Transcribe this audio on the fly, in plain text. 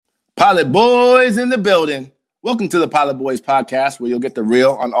Pilot Boys in the building. Welcome to the Pilot Boys podcast, where you'll get the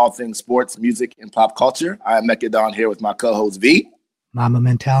real on all things sports, music, and pop culture. I am Mecca Don here with my co-host V. Mama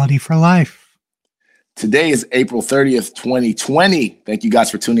mentality for life. Today is April 30th, 2020. Thank you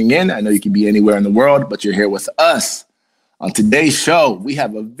guys for tuning in. I know you can be anywhere in the world, but you're here with us. On today's show, we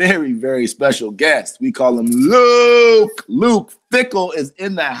have a very, very special guest. We call him Luke. Luke Fickell is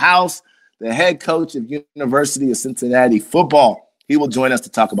in the house, the head coach of University of Cincinnati football. He will join us to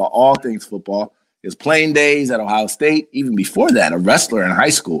talk about all things football, his playing days at Ohio State, even before that, a wrestler in high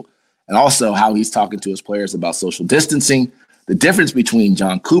school, and also how he's talking to his players about social distancing, the difference between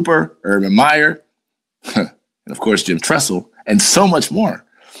John Cooper, Urban Meyer, and of course, Jim Tressel, and so much more.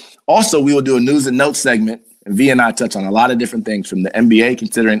 Also, we will do a news and notes segment, and V and I touch on a lot of different things, from the NBA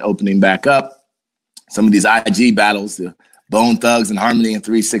considering opening back up, some of these IG battles, the Bone Thugs and Harmony and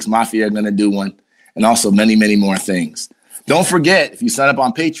 3-6 Mafia are going to do one, and also many, many more things. Don't forget, if you sign up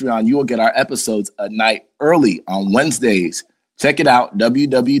on Patreon, you will get our episodes a night early on Wednesdays. Check it out,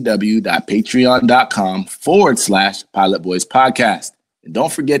 www.patreon.com/Pilot Boys Podcast. And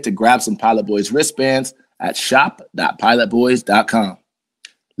don't forget to grab some Pilot Boys wristbands at shop.pilotboys.com.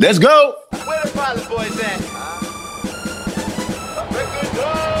 Let's go! Where the Pilot Boys at?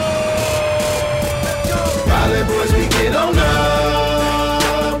 Pilot Boys, we get on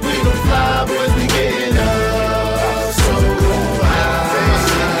up. We don't fly, boys, we getting up. So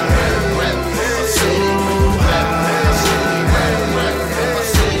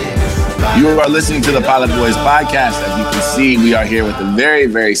high. You are listening to the Pilot Boys Podcast. As you can see, we are here with a very,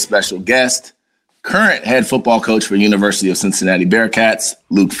 very special guest, current head football coach for University of Cincinnati Bearcats,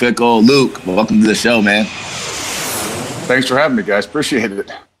 Luke Fickell. Luke, welcome to the show, man. Thanks for having me, guys. Appreciate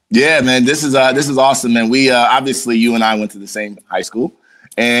it. Yeah, man, this is awesome, man. We obviously, you and I went to the same high school,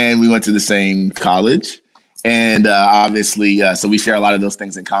 and we went to the same college, and obviously, so we share a lot of those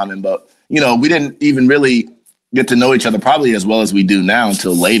things in common. But we didn't even really get to know each other probably as well as we do now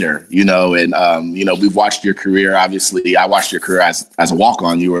until later, and we've watched your career. Obviously, I watched your career as a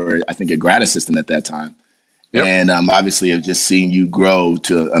walk-on. You were, I think, a grad assistant at that time. Yep. And obviously I've just seen you grow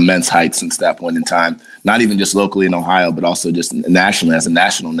to immense heights since that point in time, not even just locally in Ohio, but also just nationally as a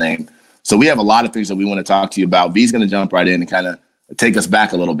national name. So we have a lot of things that we want to talk to you about. V's going to jump right in and kind of take us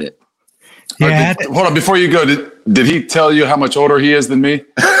back a little bit. Yeah. Hold on. Before you go, did he tell you how much older he is than me?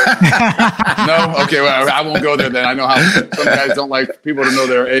 No? Okay, well, I won't go there then. I know how some guys don't like people to know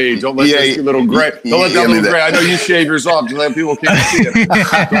their age. Don't let this little gray. Don't let that little gray. I know you shave yours off to let people can't see it.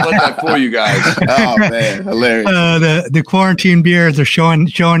 Don't let that fool you guys. Oh, man. Hilarious. The quarantine beers are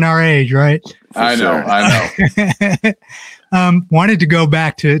showing our age, right? I know. Wanted to go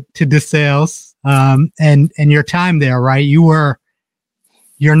back to DeSales and your time there, right?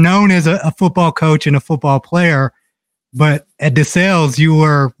 You're known as a football coach and a football player, but at DeSales, you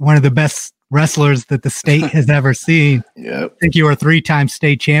were one of the best wrestlers that the state has ever seen. Yep. I think you were a 3-time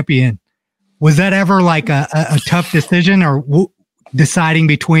state champion. Was that ever like a tough decision, or deciding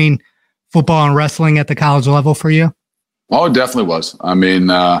between football and wrestling at the college level for you? Oh, it definitely was. I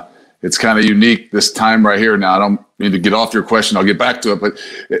mean, it's kind of unique this time right here. Now, I don't mean to get off your question. I'll get back to it, but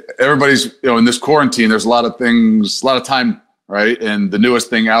everybody's, in this quarantine, there's a lot of things, a lot of time, right? And the newest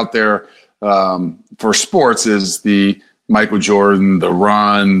thing out there for sports is the Michael Jordan, the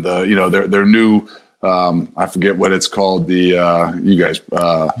run, their new, I forget what it's called. The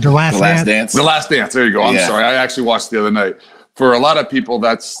Last Dance. The Last Dance. There you go. I'm sorry. I actually watched the other night. For a lot of people,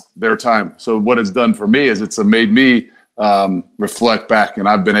 that's their time. So what it's done for me is it's made me reflect back, and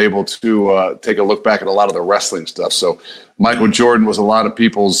I've been able to take a look back at a lot of the wrestling stuff. So Michael Jordan was a lot of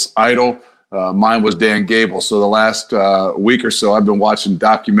people's idol. Mine was Dan Gable. So the last week or so, I've been watching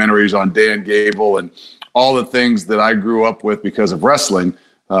documentaries on Dan Gable and all the things that I grew up with because of wrestling,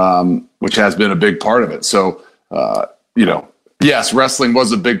 which has been a big part of it. So, yes, wrestling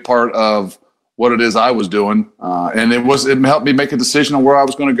was a big part of what it is I was doing. And it helped me make a decision on where I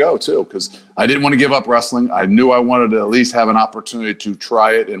was going to go too, because I didn't want to give up wrestling. I knew I wanted to at least have an opportunity to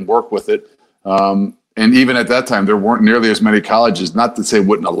try it and work with it. And even at that time, there weren't nearly as many colleges, not to say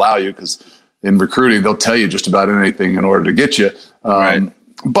wouldn't allow you, because in recruiting, they'll tell you just about anything in order to get you. Right.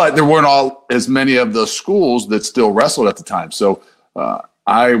 But there weren't as many of the schools that still wrestled at the time. So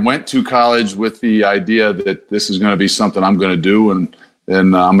I went to college with the idea that this is going to be something I'm going to do, and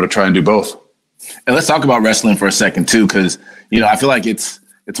I'm going to try and do both. And let's talk about wrestling for a second too, because I feel like it's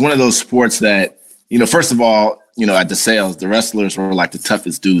one of those sports that first of all, at DeSales, the wrestlers were like the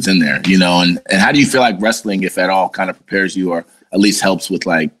toughest dudes in there, and how do you feel like wrestling, if at all, kind of prepares you or at least helps with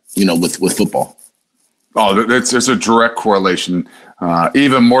with football? Oh, there's a direct correlation,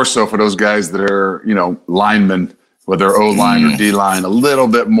 even more so for those guys that are, linemen whether O-line or D-line, a little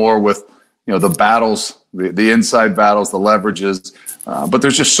bit more with, the battles, the inside battles, the leverages. But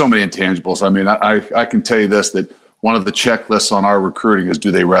there's just so many intangibles. I mean, I can tell you this, that one of the checklists on our recruiting is,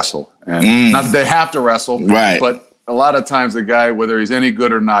 do they wrestle? And not that they have to wrestle, right, but a lot of times the guy, whether he's any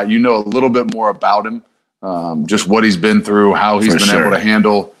good or not, a little bit more about him, just what he's been through, how he's been able to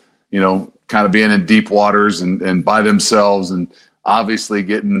handle, kind of being in deep waters and by themselves, and obviously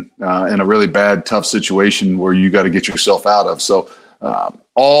getting in a really bad, tough situation where you got to get yourself out of. So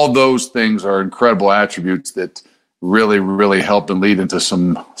all those things are incredible attributes that really, really help and lead into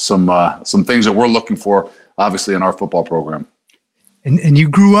some things that we're looking for, obviously, in our football program. And you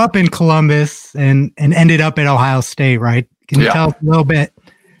grew up in Columbus and ended up at Ohio State, right? Can you tell us a little bit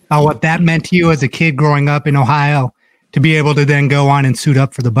about what that meant to you as a kid growing up in Ohio to be able to then go on and suit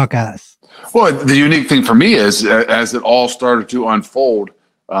up for the Buckeyes? Well, the unique thing for me is, as it all started to unfold,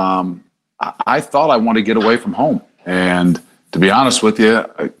 I thought I wanted to get away from home. And to be honest with you,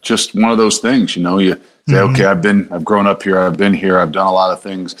 just one of those things, you say, okay, I've grown up here, I've been here, I've done a lot of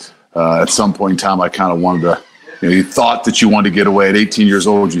things. At some point in time, I kind of wanted to, you thought that you wanted to get away at 18 years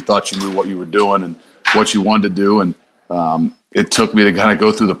old. You thought you knew what you were doing and what you wanted to do. And it took me to kind of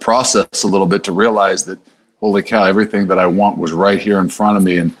go through the process a little bit to realize that, holy cow, everything that I want was right here in front of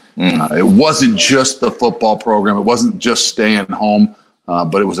me. And it wasn't just the football program. It wasn't just staying home,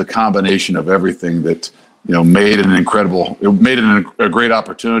 but it was a combination of everything that, made it a great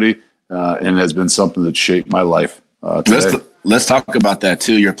opportunity, and has been something that shaped my life today. Let's talk about that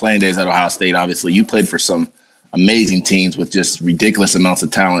too. Your playing days at Ohio State, obviously you played for some amazing teams with just ridiculous amounts of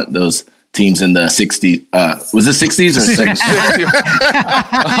talent. Those teams in the 60s. Was it 60s or 60s?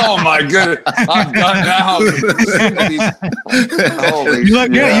 Oh my goodness! I'm done now. You look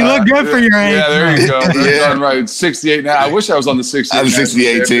good. You look good for your age. Yeah, there you go. That's done right. 68 now. I wish I was on the 68. I was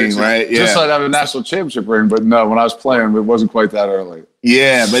 68 team, right? Yeah. Just so I'd have a national championship ring, but no. When I was playing, it wasn't quite that early.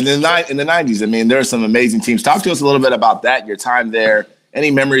 Yeah, but in the 90s, I mean, there are some amazing teams. Talk to us a little bit about that. Your time there. Any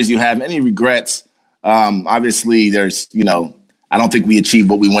memories you have? Any regrets? Obviously, there's I don't think we achieved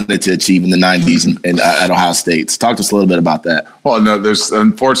what we wanted to achieve in the 90s at Ohio State. So talk to us a little bit about that. Well, no, there's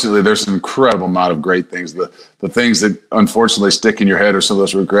an incredible amount of great things. The things that unfortunately stick in your head are some of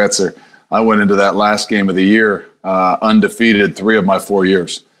those regrets. I went into that last game of the year undefeated 3 of my 4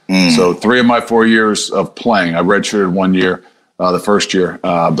 years. So 3 of my 4 years of playing, I redshirted 1 year, the first year.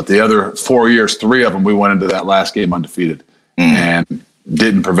 But the other 4 years, 3 of them, we went into that last game undefeated and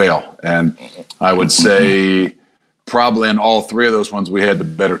didn't prevail. And I would say probably in all 3 of those ones, we had the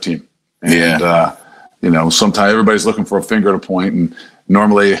better team. And, sometimes everybody's looking for a finger to point, and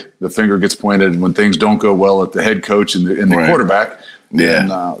normally the finger gets pointed when things don't go well at the head coach and the quarterback.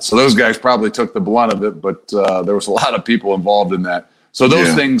 Yeah. And, so those guys probably took the blunt of it, but there was a lot of people involved in that. So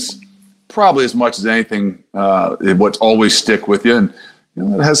those things, probably as much as anything, what always stick with you. And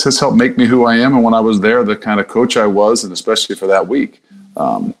it has helped make me who I am. And when I was there, the kind of coach I was, and especially for that week.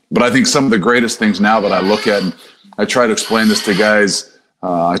 But I think some of the greatest things now that I look at, and I try to explain this to guys,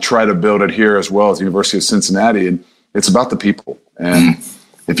 I try to build it here as well at the University of Cincinnati, and it's about the people. And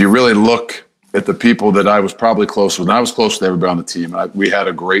if you really look at the people that I was probably close with, and I was close with everybody on the team. We had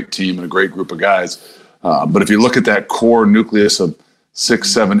a great team and a great group of guys. But if you look at that core nucleus of 6,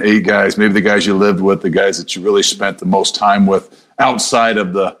 7, 8 guys, maybe the guys you lived with, the guys that you really spent the most time with outside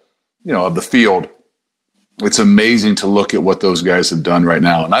of the field, it's amazing to look at what those guys have done right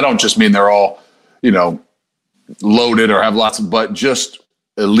now. And I don't just mean they're all, loaded or have lots of, but just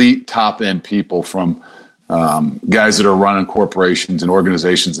elite top end people from guys that are running corporations and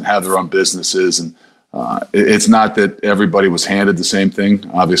organizations and have their own businesses. And it's not that everybody was handed the same thing.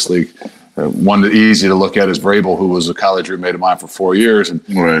 Obviously, one that easy to look at is Vrabel, who was a college roommate of mine for 4 years, and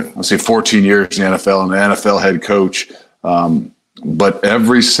I'll say 14 years in the NFL and the NFL head coach. But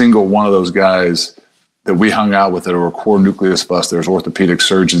every single one of those guys that we hung out with that are a core nucleus of us, there's orthopedic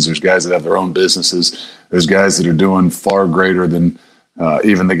surgeons, there's guys that have their own businesses, there's guys that are doing far greater than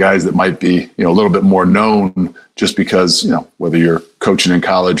even the guys that might be, a little bit more known just because, whether you're coaching in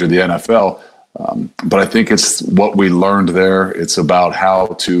college or the NFL. But I think it's what we learned there. It's about how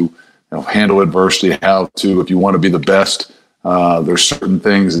to handle adversity, how to, if you want to be the best, there's certain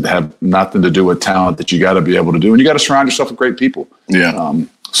things that have nothing to do with talent that you got to be able to do. And you got to surround yourself with great people. Yeah.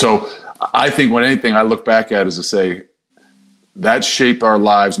 So I think when anything I look back at is to say that shaped our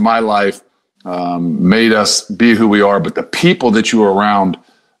lives, my life, made us be who we are. But the people that you were around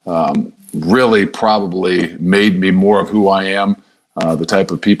really probably made me more of who I am, the type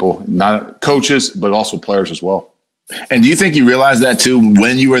of people, not coaches, but also players as well. And do you think you realized that too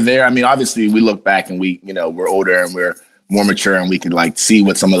when you were there? I mean, obviously we look back and we're older and we're more mature and we can see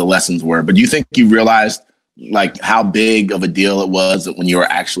what some of the lessons were. But do you think you realized like how big of a deal it was when you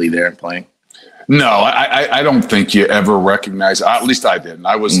were actually there and playing? No, I don't think you ever recognize, at least I didn't.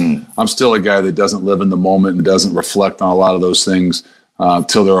 I'm still a guy that doesn't live in the moment and doesn't reflect on a lot of those things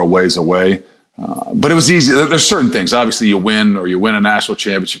till they're a ways away. But it was easy. There's certain things. Obviously, you win a national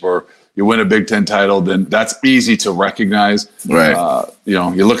championship or you win a Big Ten title, then that's easy to recognize. Right.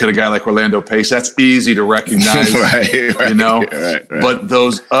 You look at a guy like Orlando Pace, that's easy to recognize. Right. Right. But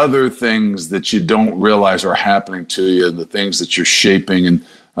those other things that you don't realize are happening to you, and the things that you're shaping, and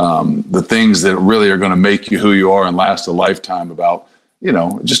the things that really are going to make you who you are and last a lifetime, about,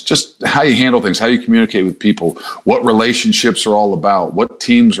 just how you handle things, how you communicate with people, what relationships are all about, what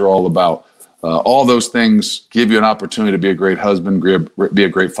teams are all about. All those things give you an opportunity to be a great husband, be a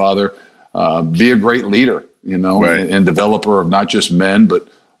great father, be a great leader, and developer of not just men, but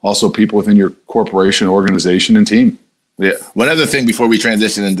also people within your corporation, organization, and team. Yeah. One other thing before we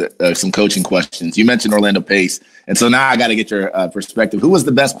transition into some coaching questions, you mentioned Orlando Pace. And so now I got to get your perspective. Who was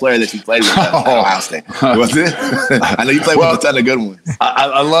the best player that you played with at Ohio State? Was it? I know you played with a ton of good ones.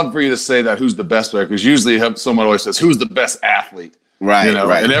 I love for you to say that, who's the best player, because usually someone always says, who's the best athlete? Right.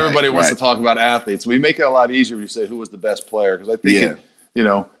 And everybody wants to talk about athletes. We make it a lot easier if you say who was the best player, because I think,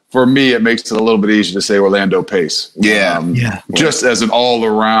 for me, it makes it a little bit easier to say Orlando Pace. Just as an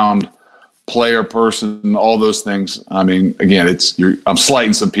all-around player, person, all those things. I mean, again, I'm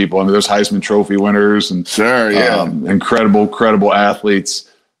slighting some people. I mean, there's Heisman Trophy winners and incredible athletes.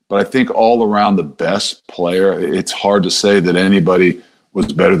 But I think all around the best player, it's hard to say that anybody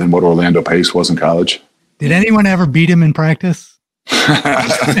was better than what Orlando Pace was in college. Did anyone ever beat him in practice?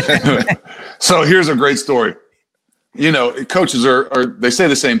 So here's a great story. Coaches they say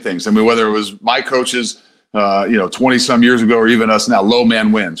the same things. I mean, whether it was my coaches, 20 some years ago, or even us now, low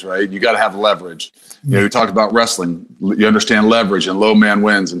man wins, right? You got to have leverage. You talked about wrestling. You understand leverage, and low man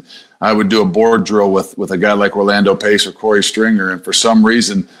wins. And I would do a board drill with a guy like Orlando Pace or Corey Stringer. And for some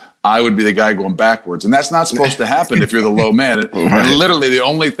reason, I would be the guy going backwards. And that's not supposed to happen if you're the low man. And literally the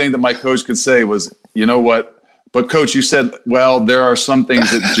only thing that my coach could say was, you know what? But coach, you said, well, there are some things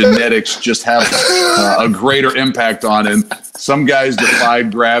that genetics just have a greater impact on, and some guys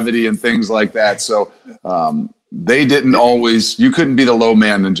defied gravity and things like that. So they didn't always. You couldn't be the low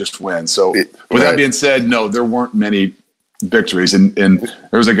man and just win. So with that being said, no, there weren't many victories. And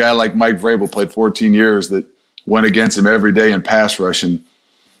there was a guy like Mike Vrabel, played 14 years, that went against him every day in pass rush, and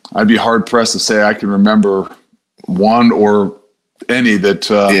I'd be hard pressed to say I can remember one or any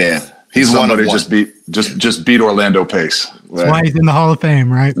that. He's somebody just beat Orlando Pace. That's why he's in the Hall of Fame,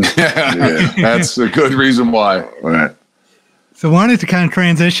 right? That's a good reason why. Right. So wanted to kind of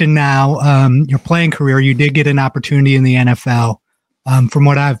transition now. Your playing career, you did get an opportunity in the NFL. From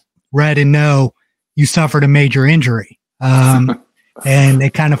what I've read and know, you suffered a major injury. And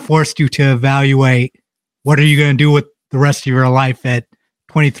it kind of forced you to evaluate, what are you going to do with the rest of your life at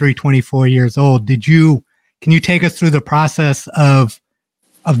 23, 24 years old? Can you take us through the process of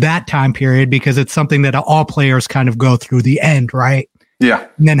that time period, because it's something that all players kind of go through, the end, right? Yeah.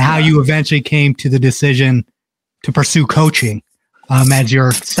 And then how you eventually came to the decision to pursue coaching as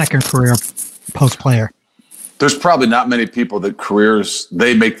your second career post-player. There's probably not many people that careers,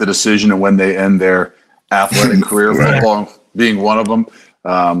 they make the decision and when they end their athletic career, football being one of them.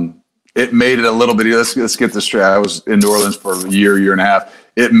 It made it a little bit, let's get this straight. I was in New Orleans for a year and a half.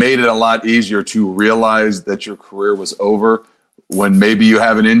 It made it a lot easier to realize that your career was over when maybe you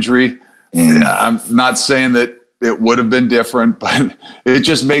have an injury. I'm not saying that it would have been different, but it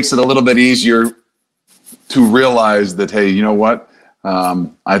just makes it a little bit easier to realize that, hey, you know what?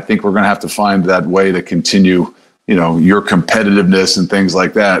 I think we're going to have to find that way to continue, your competitiveness and things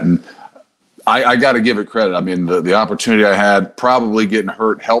like that. And I got to give it credit. I mean, the opportunity I had, probably getting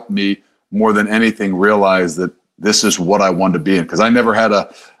hurt, helped me more than anything realize that this is what I wanted to be in. Because I never had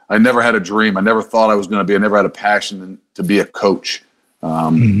a dream. I never thought I was going to be. I never had a passion to be a coach.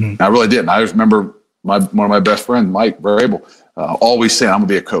 I really didn't. I just remember one of my best friends, Mike Vrabel, always saying, "I'm going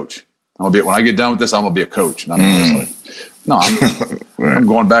to be a coach. When I get done with this, I'm going to be a coach." And I'm like, no, I'm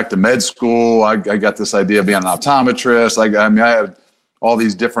going back to med school. I got this idea of being an optometrist. I had all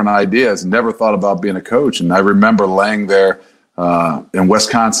these different ideas and never thought about being a coach. And I remember laying there in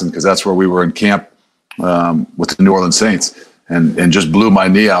Wisconsin, because that's where we were in camp with the New Orleans Saints. And just blew my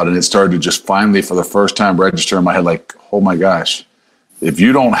knee out, and it started to just finally, for the first time, register in my head, like, oh my gosh, if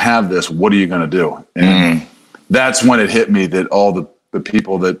you don't have this, what are you going to do? And that's when it hit me that all the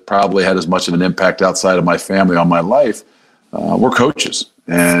people that probably had as much of an impact outside of my family on my life were coaches.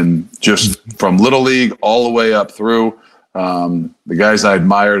 And just from Little League all the way up through, the guys I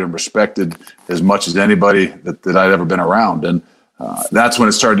admired and respected as much as anybody that I'd ever been around. And that's when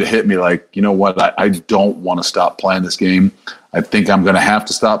it started to hit me like, you know what, I don't want to stop playing this game. I think I'm going to have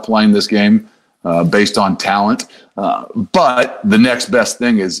to stop playing this game based on talent. But the next best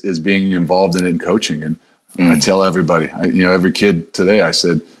thing is being involved in it and coaching. And I tell everybody, every kid today, I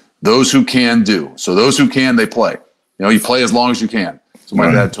said, those who can do. So those who can, they play. You play as long as you can. So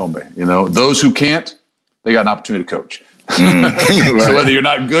my dad told me, those who can't, they got an opportunity to coach. So whether you're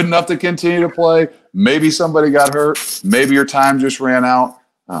not good enough to continue to play, maybe somebody got hurt, maybe your time just ran out,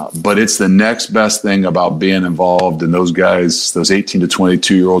 but it's the next best thing about being involved in those guys, those 18 to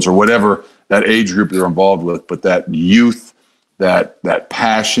 22-year-olds or whatever that age group they're involved with, but that youth, that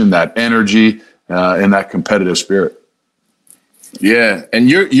passion, that energy, and that competitive spirit. Yeah, and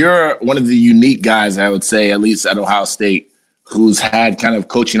you're one of the unique guys, I would say, at least at Ohio State, who's had kind of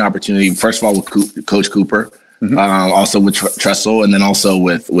coaching opportunity, first of all, with Coach Cooper, also with Tressel, and then also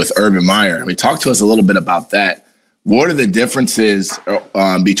with Urban Meyer. I mean, talk to us a little bit about that. What are the differences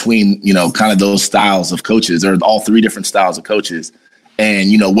between, kind of those styles of coaches, or all three different styles of coaches?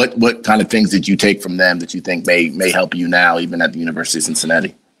 And, what kind of things did you take from them that you think may help you now, even at the University of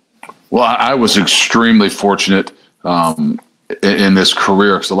Cincinnati? Well, I was extremely fortunate in this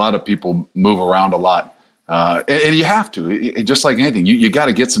career because a lot of people move around a lot. And you have to, just like anything, you got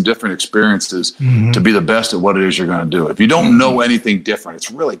to get some different experiences to be the best at what it is you're going to do. If you don't know anything different,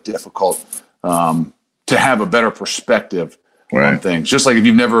 it's really difficult to have a better perspective on things. Just like if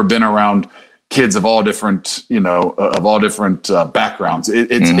you've never been around kids of all different, backgrounds,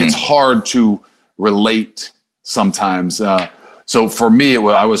 it's hard to relate sometimes. So for me,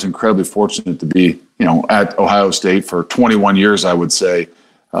 I was incredibly fortunate to be, at Ohio State for 21 years, I would say.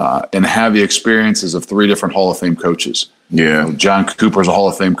 And have the experiences of three different Hall of Fame coaches. Yeah. John Cooper's a Hall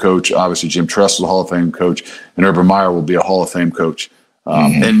of Fame coach. Obviously, Jim Tressel's a Hall of Fame coach. And Urban Meyer will be a Hall of Fame coach.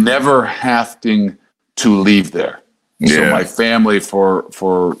 And never having to leave there. Yeah. So my family,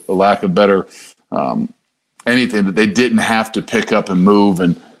 for lack of better anything, that they didn't have to pick up and move,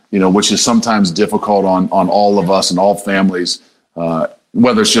 and which is sometimes difficult on all of us and all families,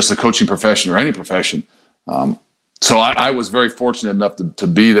 whether it's just a coaching profession or any profession. So I was very fortunate enough to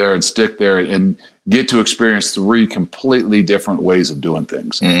be there and stick there and get to experience three completely different ways of doing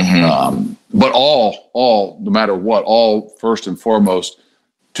things. But all, no matter what, all first and foremost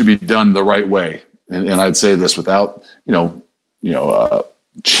to be done the right way. And I'd say this without,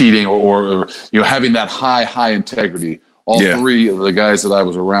 cheating or having that high integrity. All three of the guys that I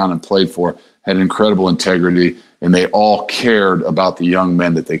was around and played for had incredible integrity, and they all cared about the young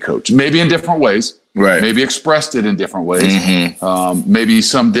men that they coached, maybe in different ways. Right. Maybe expressed it in different ways. Maybe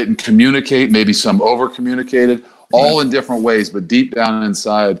some didn't communicate. Maybe some over communicated. All in different ways. But deep down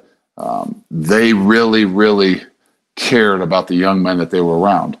inside, they really, really cared about the young men that they were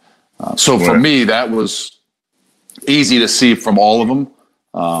around. So for me, that was easy to see from all of them.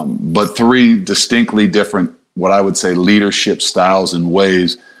 But three distinctly different, what I would say, leadership styles and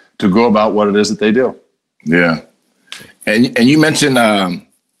ways to go about what it is that they do. Yeah. And you mentioned.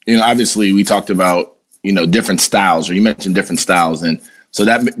 Obviously we talked about, different styles, or you mentioned different styles. And so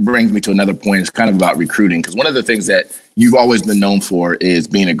that brings me to another point. It's kind of about recruiting, because one of the things that you've always been known for is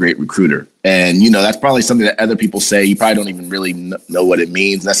being a great recruiter. And, that's probably something that other people say. You probably don't even really know what it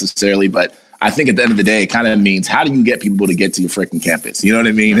means necessarily. But I think at the end of the day, it kind of means, how do you get people to get to your freaking campus? You know what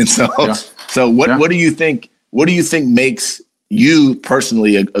I mean? And so, what do you think makes you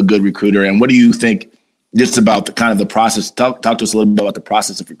personally a good recruiter? And what do you think just about the kind of the process? Talk to us a little bit about the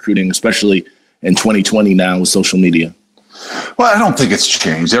process of recruiting, especially in 2020 now with social media. Well, I don't think it's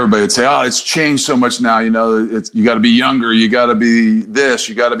changed. Everybody would say, "Oh, it's changed so much now." You got to be younger, you got to be this,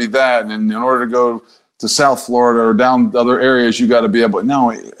 you got to be that, and in order to go to South Florida or down other areas, you got to be able.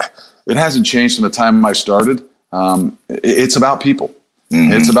 No, it hasn't changed from the time I started. It's about people.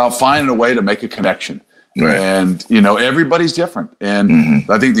 It's about finding a way to make a connection. Right. And, everybody's different. And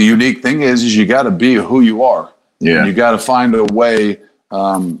I think the unique thing is you got to be who you are. Yeah. And you got to find a way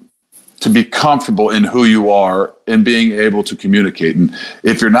to be comfortable in who you are and being able to communicate. And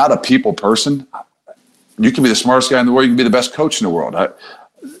if you're not a people person, you can be the smartest guy in the world. You can be the best coach in the world.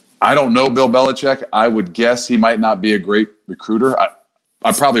 I don't know Bill Belichick. I would guess he might not be a great recruiter.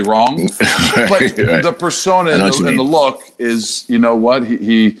 I'm probably wrong. But the persona and the look is,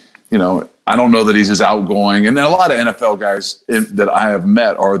 he I don't know that he's as outgoing. And then a lot of NFL guys that I have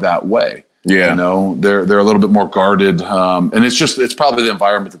met are that way. Yeah. They're a little bit more guarded. And it's probably the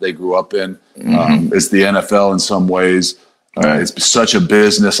environment that they grew up in. It's the NFL in some ways. It's such a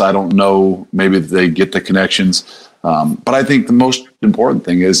business. I don't know. Maybe they get the connections. But I think the most important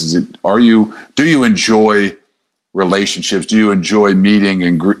thing is do you enjoy relationships? Do you enjoy meeting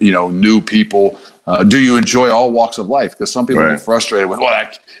and, new people? Do you enjoy all walks of life? Because some people get frustrated with,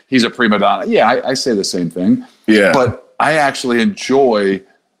 well, he's a prima donna. Yeah, I say the same thing. Yeah. But I actually enjoy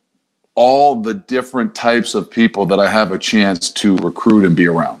all the different types of people that I have a chance to recruit and be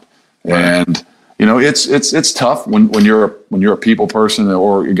around. Right. And you know, it's tough when you're a people person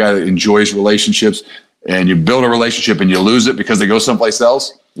or a guy that enjoys relationships, and you build a relationship and you lose it because they go someplace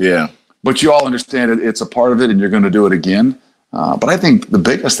else. Yeah. But you all understand it's a part of it, and you're going to do it again. But I think the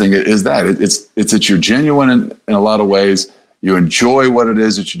biggest thing is that it's that you're genuine in a lot of ways. You enjoy what it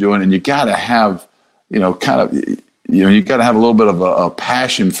is that you're doing, and you got to have, you got to have a little bit of a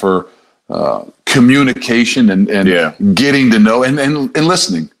passion for communication and getting to know and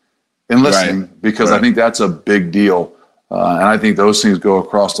listening. Because I think that's a big deal. And I think those things go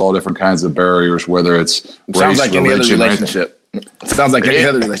across all different kinds of barriers, whether it's sounds like any other relationship. Sounds like any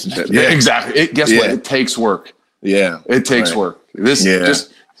other relationship. Yeah, exactly. Guess what? It takes work. Yeah, it takes work.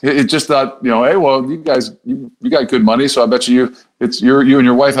 It just thought, hey, well, you guys, you got good money, so I bet you and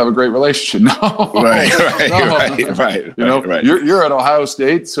your wife have a great relationship. No, right. You're at Ohio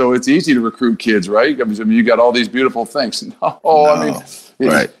State, so it's easy to recruit kids, right? I mean, you got all these beautiful things.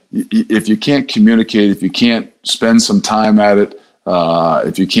 If you can't communicate, if you can't spend some time at it,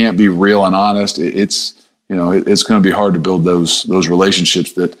 if you can't be real and honest, it's going to be hard to build those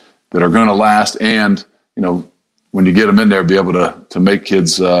relationships that are going to last. And, when you get them in there, be able to make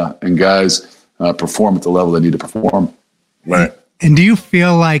kids and guys perform at the level they need to perform. Right. And do you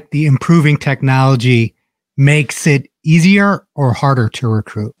feel like the improving technology makes it easier or harder to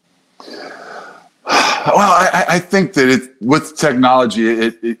recruit? Well, I think that with technology,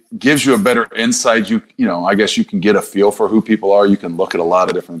 it gives you a better insight. I guess you can get a feel for who people are. You can look at a lot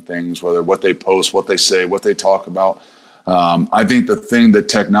of different things, whether what they post, what they say, what they talk about. I think the thing that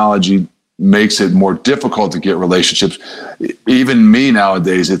technology makes it more difficult to get relationships. Even me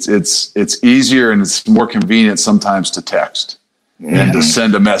nowadays, it's easier and it's more convenient sometimes to text and to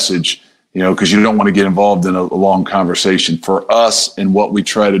send a message, because you don't want to get involved in a long conversation. For us, and what we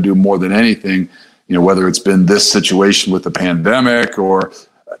try to do more than anything, whether it's been this situation with the pandemic or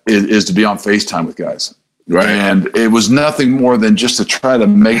is to be on FaceTime with guys. Right. And it was nothing more than just to try to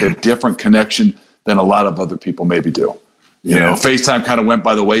make a different connection than a lot of other people maybe do. FaceTime kind of went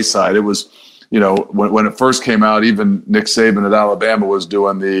by the wayside. It was, when it first came out, even Nick Saban at Alabama was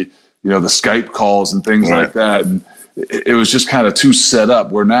doing the Skype calls and things like that. And it was just kind of too set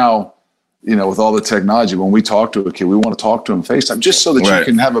up. Where now, with all the technology, when we talk to a kid, we want to talk to them FaceTime just so that you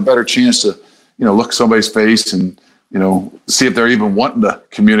can have a better chance to, look somebody's face and, see if they're even wanting to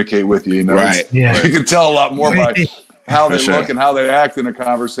communicate with you. Right. You can tell a lot more by how they look and how they act in a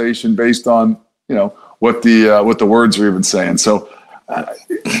conversation based on, what the words are even saying. So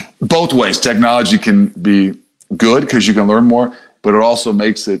both ways, technology can be good because you can learn more, but it also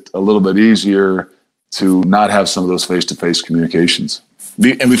makes it a little bit easier to not have some of those face-to-face communications.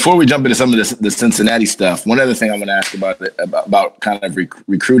 And before we jump into some of the Cincinnati stuff, one other thing I want to ask about kind of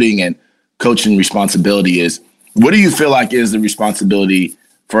recruiting and coaching responsibility is, what do you feel like is the responsibility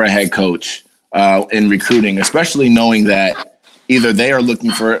for a head coach in recruiting, especially knowing that either they are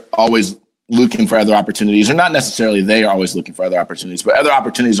always looking for other opportunities, or not necessarily they are always looking for other opportunities, but other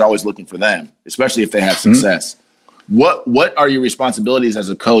opportunities are always looking for them, especially if they have success. What are your responsibilities as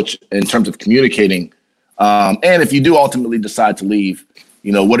a coach in terms of communicating? And if you do ultimately decide to leave,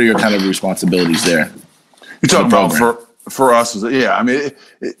 what are your kind of responsibilities there? You're talking about for us,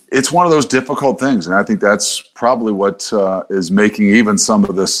 it's one of those difficult things. And I think that's probably what is making even some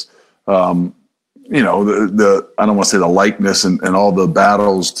of this, I don't want to say the likeness and all the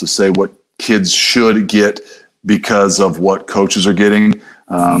battles to say what kids should get because of what coaches are getting.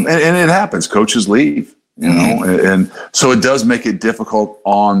 And it happens. Coaches leave, and so it does make it difficult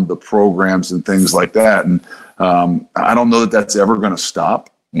on the programs and things like that. And I don't know that that's ever going to stop.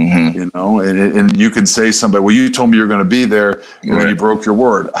 And you can say somebody, well, you told me you're going to be there and then you broke your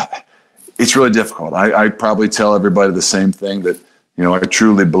word. It's really difficult. I probably tell everybody the same thing, that, I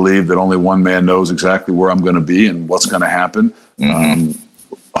truly believe that only one man knows exactly where I'm going to be and what's going to happen.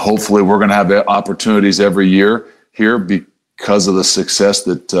 Hopefully we're going to have opportunities every year here because of the success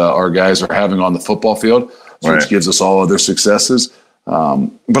that our guys are having on the football field, which gives us all other successes.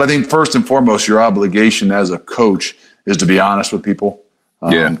 But I think first and foremost, your obligation as a coach is to be honest with people.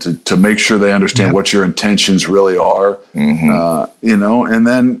 To make sure they understand what your intentions really are, and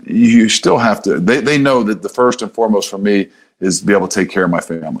then you still have to, they know that the first and foremost for me is to be able to take care of my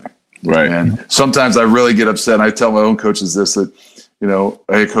family. Right. And sometimes I really get upset, and I tell my own coaches this, that,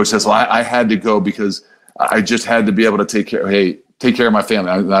 a coach says, well, I had to go because I just had to be able to take care of my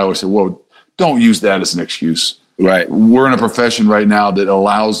family. And I always say, whoa, don't use that as an excuse. Right. We're in a profession right now that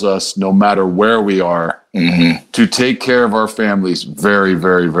allows us, no matter where we are, to take care of our families very,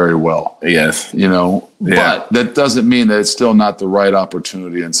 very, very well. Yes. But that doesn't mean that it's still not the right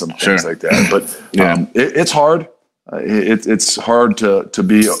opportunity and some things like that. But it's hard. It's hard to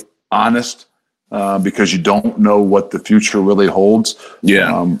be honest because you don't know what the future really holds.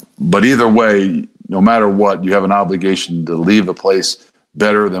 Yeah. But either way, no matter what, you have an obligation to leave the place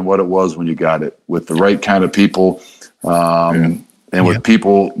better than what it was when you got it, with the right kind of people, and with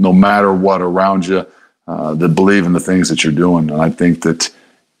people, no matter what, around you that believe in the things that you're doing. And I think that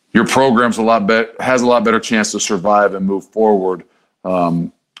your program's has a lot better chance to survive and move forward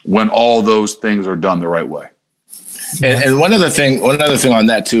when all those things are done the right way. And one other thing on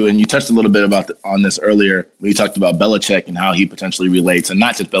that too, and you touched a little bit on this earlier when you talked about Belichick and how he potentially relates, and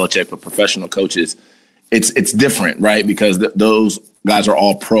not just Belichick, but professional coaches. It's different, right? Because those guys are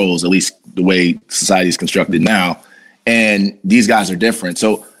all pros, at least the way society is constructed now, and these guys are different.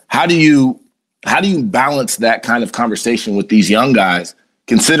 So how do you balance that kind of conversation with these young guys,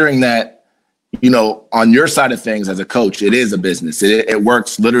 considering that, on your side of things as a coach, it is a business. It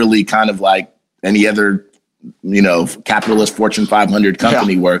works literally kind of like any other, capitalist Fortune 500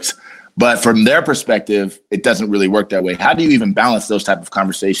 company works. But from their perspective, it doesn't really work that way. How do you even balance those type of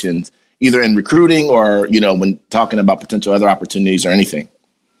conversations, either in recruiting or, when talking about potential other opportunities or anything?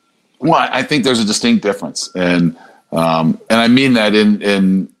 Well, I think there's a distinct difference. And I mean that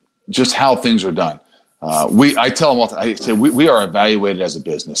in just how things are done. I tell them all, I say, we are evaluated as a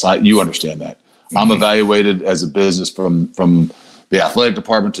business. You understand that. I'm evaluated as a business from the athletic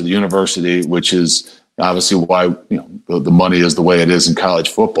department to the university, which is obviously why, the money is the way it is in college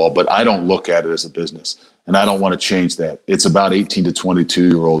football, but I don't look at it as a business, and I don't want to change that. It's about 18 to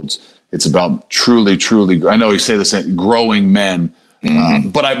 22-year-olds. It's about truly, I know you say the same, growing men.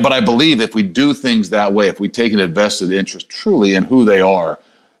 But I believe if we do things that way, if we take an invested interest truly in who they are,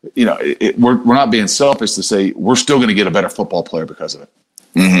 we're not being selfish to say we're still going to get a better football player because of it.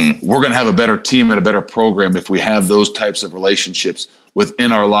 We're going to have a better team and a better program if we have those types of relationships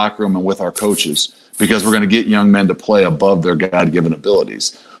within our locker room and with our coaches, because we're going to get young men to play above their God-given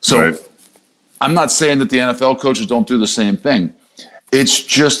abilities. So I'm not saying that the NFL coaches don't do the same thing. It's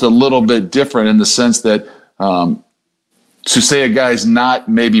just a little bit different in the sense that to say a guy's not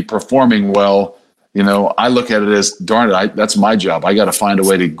maybe performing well, I look at it as, darn it, that's my job. I got to find a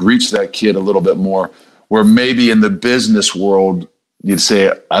way to reach that kid a little bit more, where maybe in the business world, you'd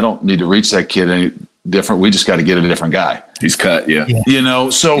say, I don't need to reach that kid any different. We just got to get a different guy. He's cut,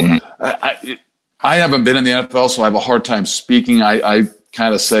 So I haven't been in the NFL, so I have a hard time speaking. I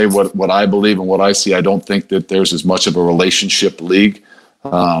kind of say what I believe and what I see. I don't think that there's as much of a relationship league.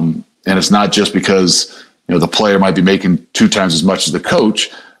 And it's not just because, the player might be making 2 times as much as the coach,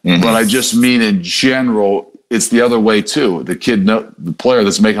 but I just mean in general, it's the other way too. The player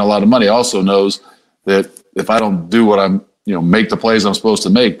that's making a lot of money also knows that if I don't do what I'm, make the plays I'm supposed to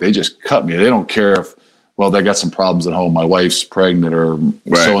make, they just cut me. They don't care if, they got some problems at home. My wife's pregnant or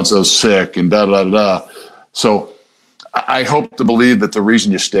so-and-so's sick and da-da-da-da. So I hope to believe that the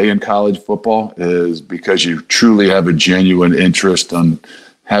reason you stay in college football is because you truly have a genuine interest in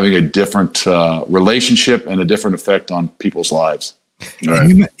having a different relationship and a different effect on people's lives.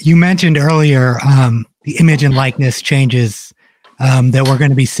 Right. You mentioned earlier the image and likeness changes that we're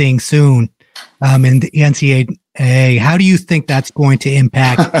going to be seeing soon in the NCAA. How do you think that's going to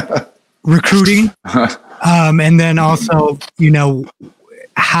impact recruiting? And then also,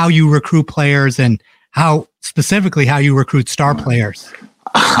 how you recruit players and how you recruit star players.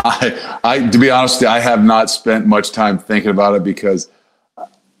 I to be honest with you, I have not spent much time thinking about it because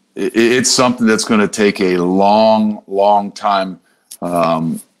it's something that's going to take a long, long time.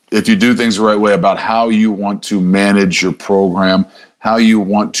 If you do things the right way about how you want to manage your program, how you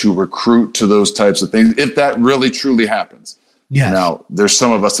want to recruit to those types of things, if that really truly happens. Yes. Now, there's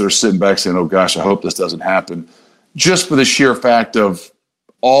some of us that are sitting back saying, oh gosh, I hope this doesn't happen, just for the sheer fact of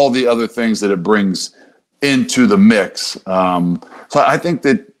all the other things that it brings into the mix. So I think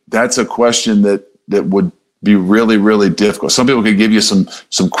that's a question that would be really, really difficult. Some people could give you some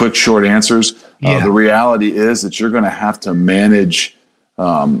quick, short answers. The reality is that you're going to have to manage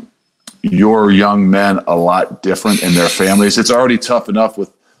your young men a lot different in their families. It's already tough enough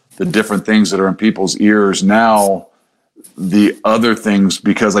with the different things that are in people's ears. Now, the other things,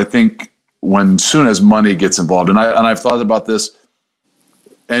 because I think soon as money gets involved, and I've thought about this.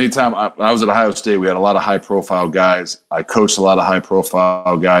 Anytime I was at Ohio State, we had a lot of high-profile guys. I coached a lot of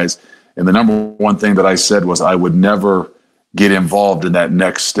high-profile guys. And the number one thing that I said was I would never get involved in that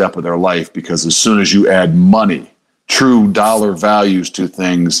next step of their life, because as soon as you add money, true dollar values to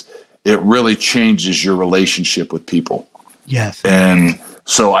things, it really changes your relationship with people. Yes. And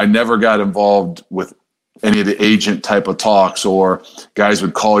so I never got involved with any of the agent type of talks, or guys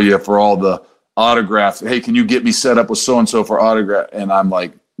would call you for all the autographs. Hey, can you get me set up with so-and-so for autograph? And I'm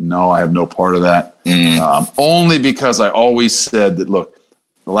like, no, I have no part of that. Only because I always said that, look,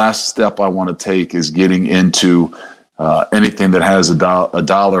 the last step I want to take is getting into anything that has a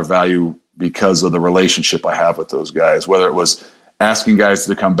dollar value because of the relationship I have with those guys, whether it was asking guys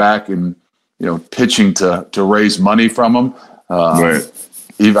to come back and, pitching to raise money from them. Right.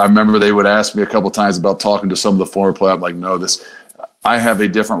 I remember they would ask me a couple of times about talking to some of the former players. I'm like, no, I have a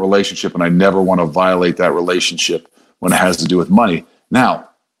different relationship, and I never want to violate that relationship when it has to do with money. Now,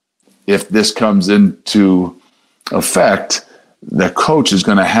 if this comes into effect, the coach is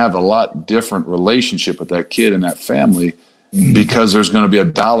going to have a lot different relationship with that kid and that family because there's going to be a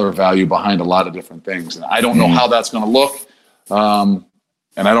dollar value behind a lot of different things. And I don't know how that's going to look, and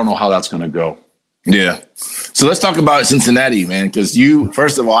I don't know how that's going to go. Yeah. So let's talk about Cincinnati, man, because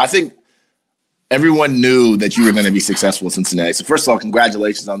first of all, I think everyone knew that you were going to be successful in Cincinnati. So first of all,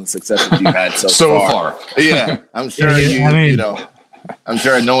 congratulations on the success that you've had so far. Yeah. I'm sure I'm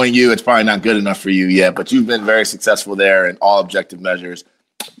sure knowing you, it's probably not good enough for you yet, but you've been very successful there in all objective measures.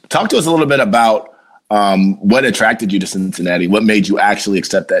 Talk to us a little bit about what attracted you to Cincinnati. What made you actually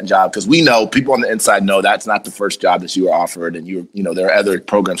accept that job? Because we know, people on the inside know, that's not the first job that you were offered, and there are other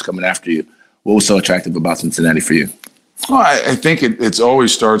programs coming after you. What was so attractive about Cincinnati for you? Well, I think it's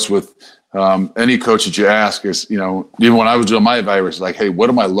always starts with any coach that you ask is, even when I was doing my evaluation, like, hey, what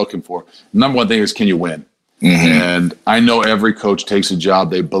am I looking for? Number one thing is, can you win? And I know every coach takes a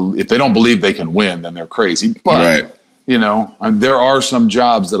job. If they don't believe they can win, then they're crazy. But, there are some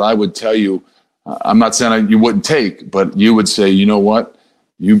jobs that I would tell you, I'm not saying you wouldn't take, but you would say, you know what,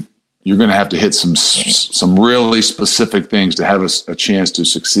 you're going to have to hit some really specific things to have a chance to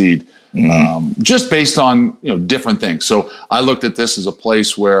succeed. Just based on different things. So I looked at this as a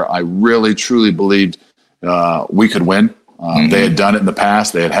place where I really truly believed we could win. They had done it in the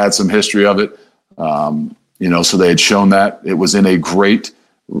past. They had some history of it. So they had shown that it was in a great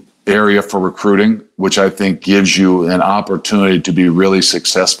area for recruiting, which I think gives you an opportunity to be really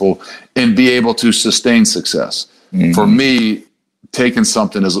successful and be able to sustain success. For me, taking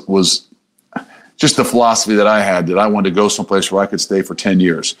something was just the philosophy that I had, that I wanted to go someplace where I could stay for 10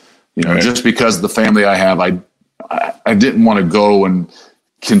 years. Just because of the family I have, I didn't want to go and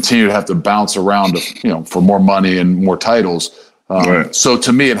continue to have to bounce around, for more money and more titles. So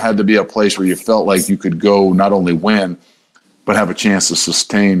to me, it had to be a place where you felt like you could go not only win, but have a chance to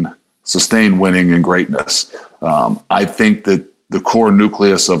sustain winning and greatness. I think that the core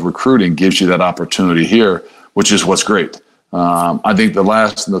nucleus of recruiting gives you that opportunity here, which is what's great. I think the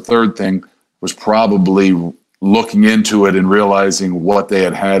last and the third thing was probably looking into it and realizing what they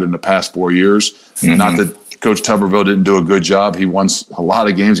had in the past 4 years. Not that Coach Tuberville didn't do a good job. He won a lot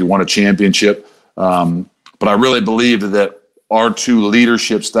of games. He won a championship. But I really believed that our two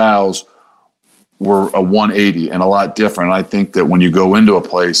leadership styles were a 180 and a lot different. I think that when you go into a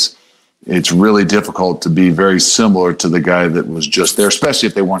place, it's really difficult to be very similar to the guy that was just there, especially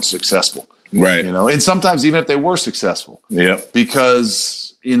if they weren't successful. Right. And sometimes even if they were successful. Yeah.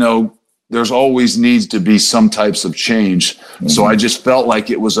 Because, there's always needs to be some types of change. So I just felt like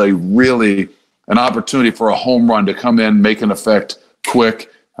it was an opportunity for a home run to come in, make an effect quick,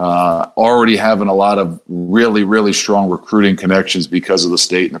 already having a lot of really, really strong recruiting connections because of the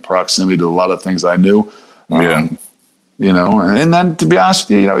state and the proximity to a lot of things I knew. And then to be honest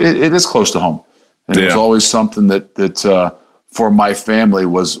with you, it is close to home. And it was always something that for my family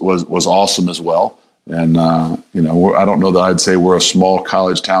was awesome as well. And, I don't know that I'd say we're a small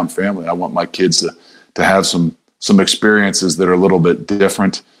college town family. I want my kids to have some experiences that are a little bit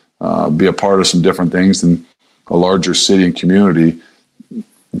different, be a part of some different things, and a larger city and community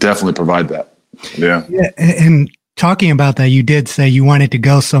definitely provide that. Yeah. And talking about that, you did say you wanted to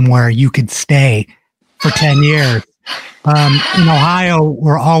go somewhere you could stay for 10 years. In Ohio,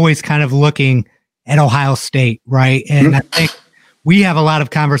 we're always kind of looking at Ohio State, right? And I think we have a lot of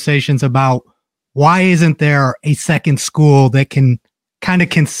conversations about, why isn't there a second school that can kind of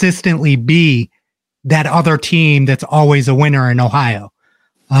consistently be that other team that's always a winner in Ohio?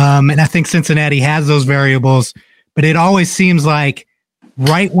 And I think Cincinnati has those variables, but it always seems like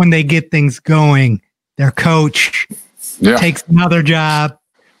right when they get things going, their coach takes another job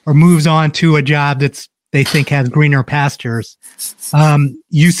or moves on to a job they think has greener pastures.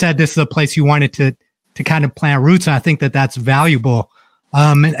 You said this is a place you wanted to kind of plant roots, and I think that's valuable.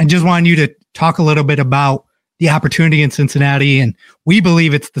 And just wanted you to talk a little bit about the opportunity in Cincinnati. And we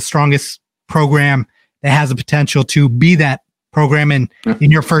believe it's the strongest program that has the potential to be that program in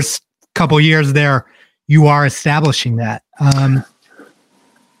your first couple years there, you are establishing that.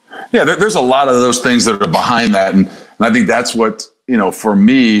 Yeah, there's a lot of those things that are behind that. And I think that's what, for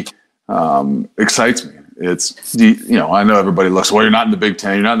me, excites me. It's, I know everybody looks, well, you're not in the Big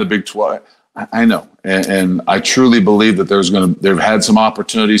Ten, you're not in the Big 12. I know. And I truly believe that they've had some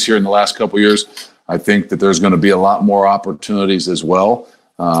opportunities here in the last couple of years. I think that there's going to be a lot more opportunities as well.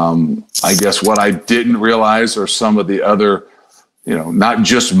 I guess what I didn't realize are some of the other, not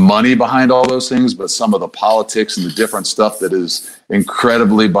just money behind all those things, but some of the politics and the different stuff that is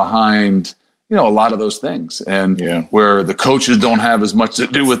incredibly behind, a lot of those things. And where the coaches don't have as much to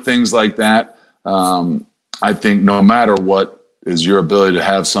do with things like that. I think no matter what is your ability to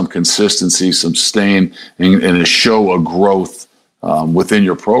have some consistency, some sustain, and a show a growth within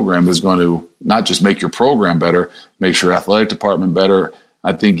your program is going to not just make your program better, makes your athletic department better.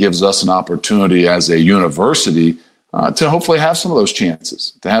 I think gives us an opportunity as a university to hopefully have some of those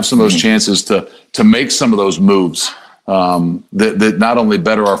chances, to make some of those moves that not only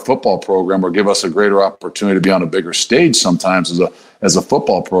better our football program or give us a greater opportunity to be on a bigger stage sometimes as a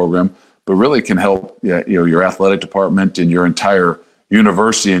football program, but really can help your athletic department and your entire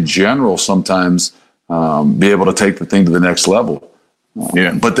university in general sometimes be able to take the thing to the next level.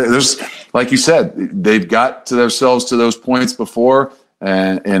 But there's, like you said, they've got to themselves to those points before,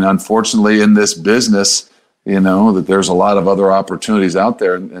 and unfortunately in this business, that there's a lot of other opportunities out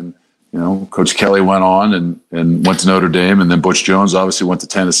there. And Coach Kelly went on and went to Notre Dame, and then Butch Jones obviously went to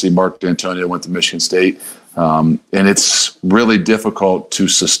Tennessee. Mark D'Antonio went to Michigan State. And it's really difficult to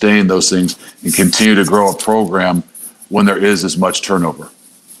sustain those things and continue to grow a program when there is as much turnover.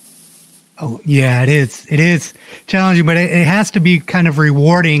 Oh, yeah, it is. It is challenging, but it has to be kind of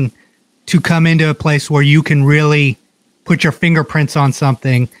rewarding to come into a place where you can really put your fingerprints on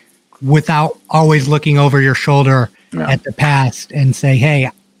something without always looking over your shoulder at the past and say, hey,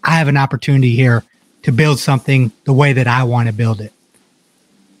 I have an opportunity here to build something the way that I want to build it.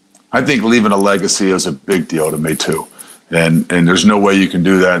 I think leaving a legacy is a big deal to me too. And there's no way you can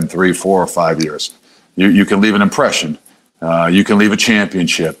do that in 3, 4, or 5 years. You can leave an impression. You can leave a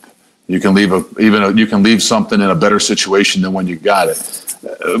championship. You can leave you can leave something in a better situation than when you got it.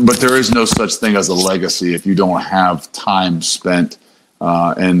 But there is no such thing as a legacy if you don't have time spent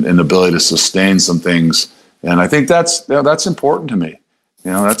and ability to sustain some things. And I think that's important to me.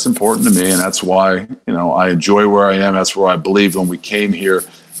 That's important to me, and that's why I enjoy where I am. That's where I believed when we came here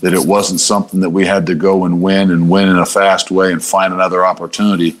that it wasn't something that we had to go and win in a fast way and find another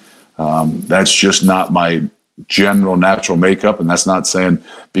opportunity. That's just not my general natural makeup, and that's not saying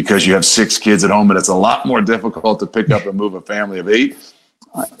because you have 6 kids at home and it's a lot more difficult to pick up and move a family of 8.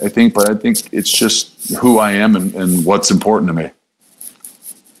 I think it's just who I am and what's important to me.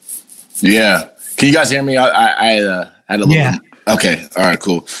 Yeah. Can you guys hear me? I had a little. Okay. All right,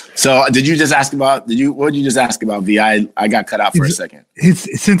 cool. So did you just ask about, what did you just ask about, V? I got cut out for a second.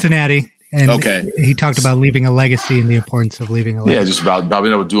 It's Cincinnati. And he talked about leaving a legacy and the importance of leaving a legacy. Yeah, just about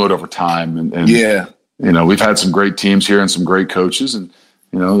being able to do it over time. And we've had some great teams here and some great coaches. And,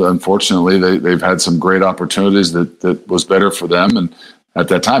 unfortunately, they've had some great opportunities that was better for them. And at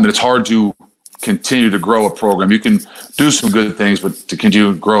that time, and it's hard to continue to grow a program. You can do some good things, but to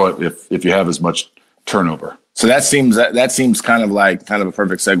continue to grow it if you have as much turnover. So that seems kind of a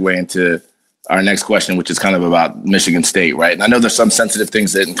perfect segue into our next question, which is kind of about Michigan State, right? And I know there's some sensitive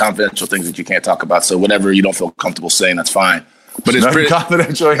things and confidential things that you can't talk about. So whatever you don't feel comfortable saying, that's fine. But it's pretty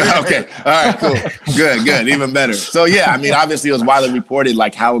confidential. Okay. All right, cool. Good. Even better. So yeah, I mean, obviously it was widely reported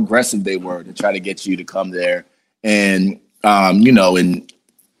like how aggressive they were to try to get you to come there. And and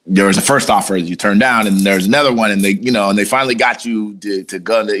there was a first offer that you turned down, and there's another one, and they finally got you to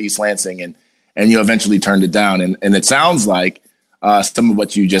go to East Lansing, and you eventually turned it down. And it sounds like some of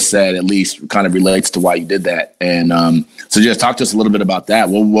what you just said at least kind of relates to why you did that. And so just talk to us a little bit about that.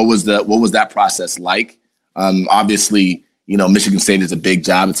 What was that process like? Obviously, Michigan State is a big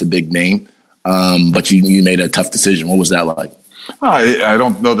job. It's a big name. But you made a tough decision. What was that like? I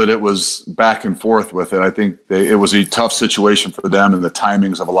don't know that it was back and forth with it. I think it was a tough situation for them and the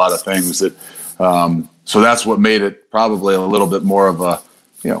timings of a lot of things that, so that's what made it probably a little bit more of a,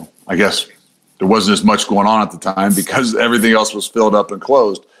 I guess there wasn't as much going on at the time because everything else was filled up and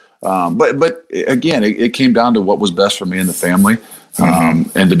closed. But again, it came down to what was best for me and the family.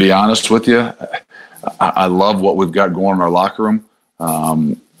 And to be honest with you, I love what we've got going in our locker room.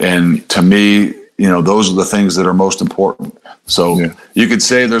 And to me, those are the things that are most important. So you could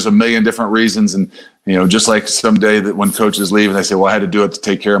say there's a million different reasons. And, just like someday that when coaches leave and they say, well, I had to do it to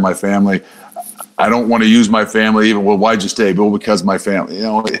take care of my family. I don't want to use my family even. Well, why'd you stay? Well, because my family,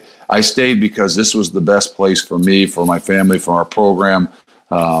 I stayed because this was the best place for me, for my family, for our program.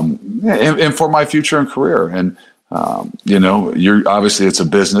 and for my future and career. And, you're obviously it's a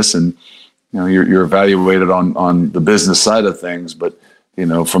business, and, you're evaluated on the business side of things, but,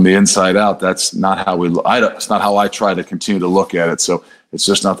 from the inside out, that's not how it's not how I try to continue to look at it. So it's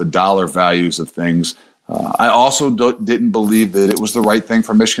just not the dollar values of things. I also didn't believe that it was the right thing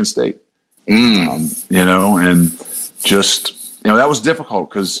for Michigan State, and just, that was difficult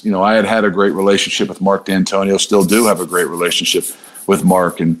because, I had a great relationship with Mark D'Antonio, still do have a great relationship with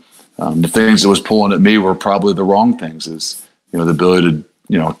Mark. And the things that was pulling at me were probably the wrong things, is, the ability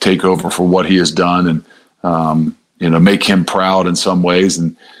to, take over for what he has done and, make him proud in some ways.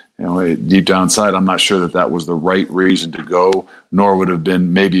 And, deep down inside, I'm not sure that was the right reason to go, nor would have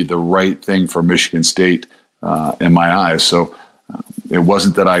been maybe the right thing for Michigan State in my eyes. So it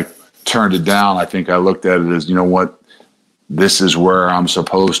wasn't that I turned it down. I think I looked at it as, this is where I'm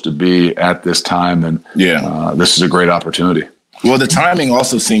supposed to be at this time. And this is a great opportunity. Well, the timing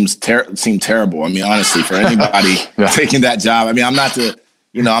also seemed terrible. I mean, honestly, for anybody taking that job. I mean, I'm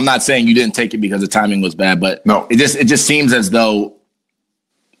not saying you didn't take it because the timing was bad, but no, it just seems as though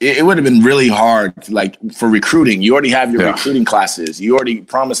it would have been really hard, like, for recruiting. You already have your recruiting classes. You already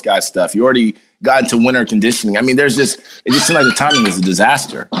promised guys stuff. You already got into winter conditioning. I mean, it just seemed like the timing was a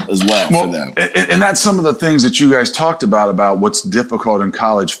disaster as well for them. And that's some of the things that you guys talked about what's difficult in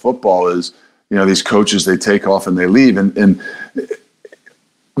college football is, these coaches, they take off and they leave. And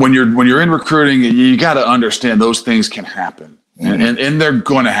when you're in recruiting, you got to understand those things can happen. And they're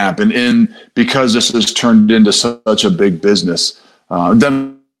going to happen. And because this has turned into such a big business,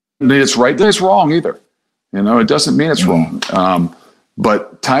 doesn't mean it's right, then it's wrong either. It doesn't mean it's wrong.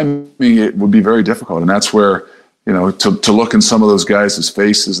 But timing it would be very difficult. And that's where, to look in some of those guys'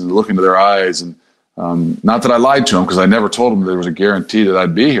 faces and look into their eyes. And not that I lied to them, because I never told them there was a guarantee that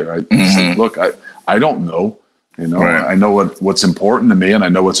I'd be here. I said, look, I don't know. I know what's important to me, and I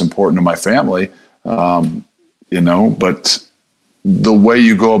know what's important to my family. But the way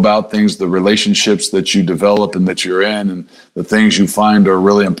you go about things, the relationships that you develop and that you're in, and the things you find are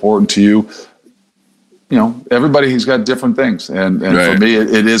really important to you, everybody has got different things. And for me,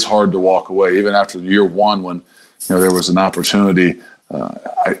 it is hard to walk away, even after year one, when, there was an opportunity,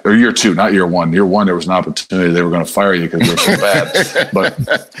 or year two, not year one. Year one, there was an opportunity. They were going to fire you because you were so bad.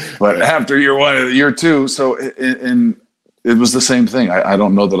 But after year one, year two, so it was the same thing. I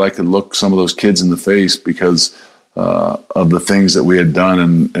don't know that I could look some of those kids in the face because of the things that we had done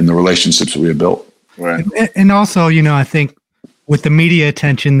and the relationships that we had built. Right. And also, I think with the media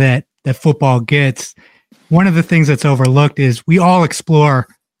attention that football gets, one of the things that's overlooked is we all explore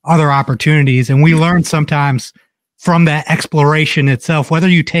other opportunities, and we learn sometimes from that exploration itself, whether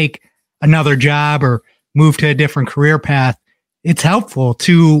you take another job or move to a different career path. It's helpful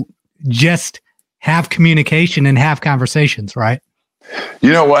to just have communication and have conversations, right?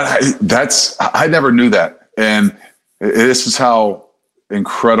 You know what? I never knew that. And this is how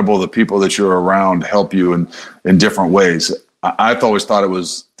incredible the people that you're around help you in different ways. I've always thought it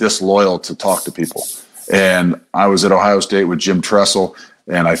was disloyal to talk to people. And I was at Ohio State with Jim Tressel,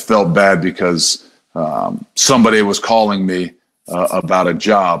 and I felt bad because somebody was calling me about a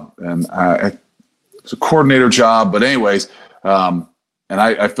job, and it was a coordinator job. But anyways, and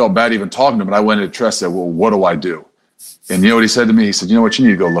I felt bad even talking to him. And I went to Tress and said, well, what do I do? And you know what he said to me? He said, you know what, you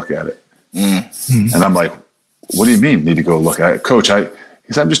need to go look at it. Mm-hmm. And I'm like, what do you mean need to go look at it? Coach,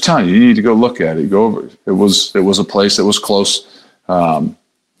 he said, I'm just telling you, you need to go look at it. Go over it. It was a place that was close. And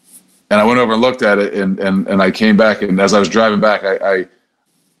I went over and looked at it, and I came back, and as I was driving back,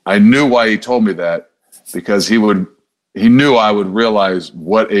 I knew why he told me that, because he knew I would realize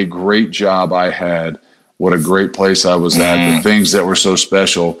what a great job I had, what a great place I was at, the things that were so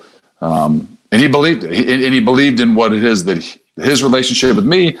special. And he believed it. And he believed in what it is that his relationship with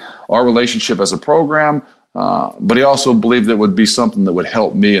me, our relationship as a program, but he also believed it would be something that would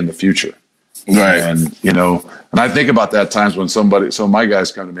help me in the future. Right. And, and I think about that times when some of my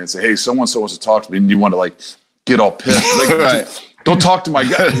guys come to me and say, hey, so-and-so wants to talk to me, and you want to get all pissed. Like, right. Don't talk to my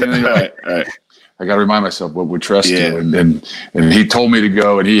guy. Right. I got to remind myself what we trust you. And he told me to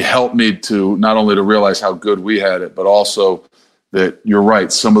go, and he helped me to not only to realize how good we had it, but also that you're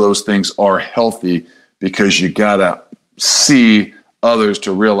right. Some of those things are healthy because you got to see others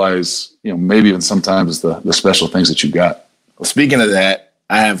to realize, maybe even sometimes the special things that you got. Well, speaking of that,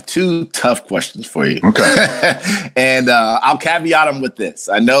 I have two tough questions for you. Okay. And I'll caveat them with this.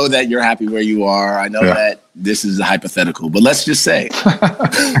 I know that you're happy where you are. I know that this is a hypothetical, but let's just say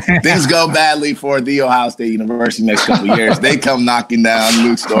things go badly for the Ohio State University next couple of years. They come knocking down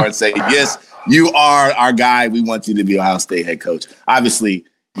Luke's door and say, yes, you are our guy. We want you to be Ohio State head coach. Obviously,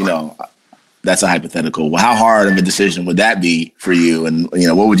 that's a hypothetical. Well, how hard of a decision would that be for you? And,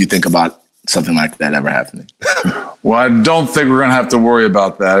 what would you think about something like that ever happening? Well, I don't think we're going to have to worry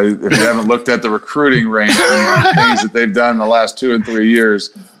about that. If you haven't looked at the recruiting range and the things that they've done in the last 2 and 3 years,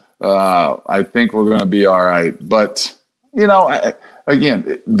 I think we're going to be all right. But,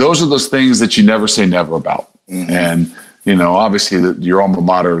 again, those are those things that you never say never about. Mm-hmm. And, obviously your alma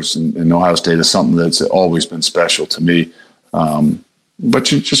maters in Ohio State is something that's always been special to me.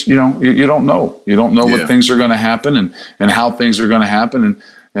 But you just, you don't know. You don't know what things are going to happen and how things are going to happen.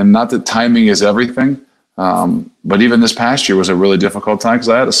 And not that timing is everything. But even this past year was a really difficult time because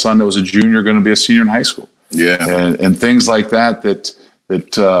I had a son that was a junior going to be a senior in high school. Yeah. And things like that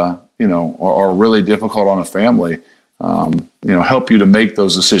are really difficult on a family, help you to make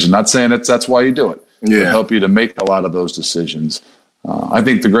those decisions. Not saying that's why you do it. Yeah. Help you to make a lot of those decisions. I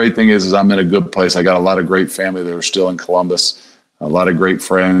think the great thing is I'm in a good place. I got a lot of great family that are still in Columbus, a lot of great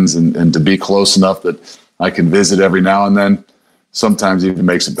friends, and to be close enough that I can visit every now and then sometimes even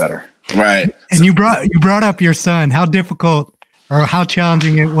makes it better. Right. And you brought up your son. How difficult or how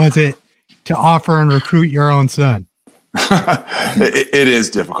challenging was it to offer and recruit your own son? It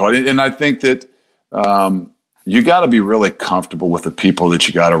is difficult. And I think that you got to be really comfortable with the people that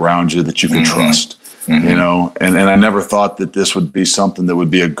you got around you that you can trust. Mm-hmm. And I never thought that this would be something that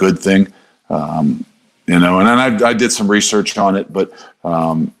would be a good thing. And I did some research on it, but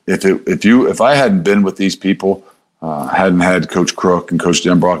if I hadn't been with these people, hadn't had Coach Crook and Coach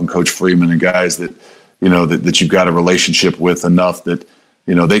Denbrock and Coach Freeman and guys that, that you've got a relationship with enough that,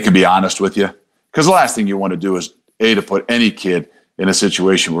 they can be honest with you. Because the last thing you want to do is, to put any kid in a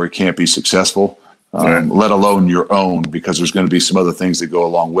situation where he can't be successful, let alone your own, because there's going to be some other things that go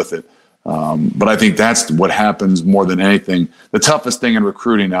along with it. But I think that's what happens more than anything. The toughest thing in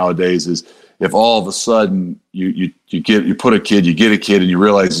recruiting nowadays is if all of a sudden you get a kid and you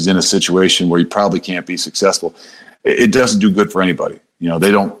realize he's in a situation where he probably can't be successful. It doesn't do good for anybody.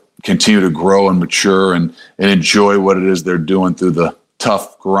 They don't continue to grow and mature and enjoy what it is they're doing through the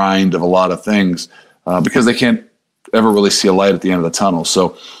tough grind of a lot of things because they can't ever really see a light at the end of the tunnel.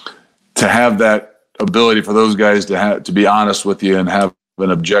 So to have that ability for those guys to be honest with you and have an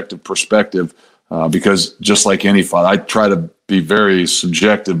objective perspective, because just like any father, I try to be very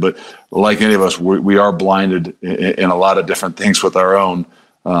subjective, but like any of us, we are blinded in a lot of different things with our own.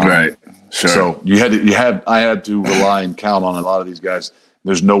 Right. Sure. So I had to rely and count on a lot of these guys.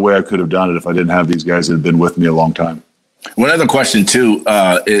 There's no way I could have done it if I didn't have these guys that have been with me a long time. One other question too,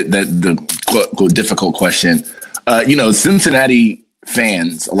 the quote, difficult question, Cincinnati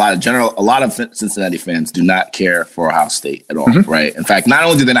fans, a lot of Cincinnati fans do not care for Ohio State at all, right? In fact, not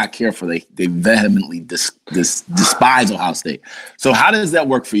only do they not care for they vehemently despise Ohio State. So how does that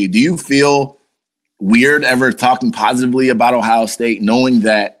work for you? Do you feel weird ever talking positively about Ohio State, knowing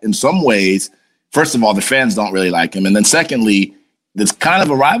that in some ways, first of all, the fans don't really like him, and then secondly, it's kind of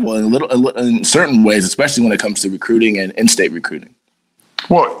a rival in certain ways, especially when it comes to recruiting and in-state recruiting?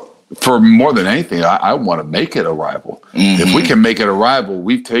 Well, for more than anything, I want to make it a rival. Mm-hmm. If we can make it a rival,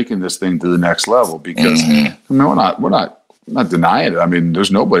 we've taken this thing to the next level because we're not denying it. I mean,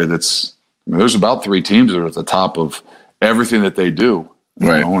 there's nobody there's about 3 teams that are at the top of everything that they do.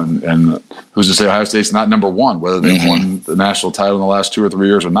 Right. And who's to say Ohio State's not number one, whether they've won the national title in the last 2 or 3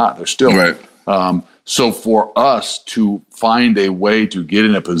 years or not, they're still right. So for us to find a way to get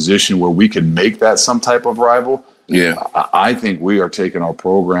in a position where we can make that some type of rival, I think we are taking our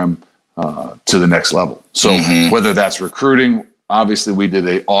program to the next level. So whether that's recruiting, obviously we did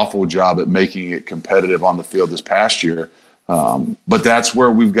an awful job at making it competitive on the field this past year, but that's where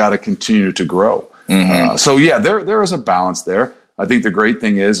we've got to continue to grow. So there is a balance there. I think the great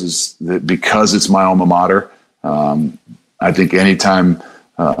thing is that because it's my alma mater, I think anytime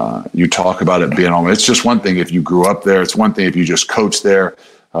you talk about it being alma, it's just one thing if you grew up there. It's one thing if you just coached there.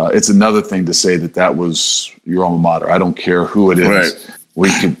 It's another thing to say that was your alma mater. I don't care who it is.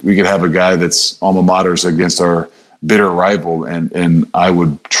 Right. We could have a guy that's alma maters against our bitter rival, and I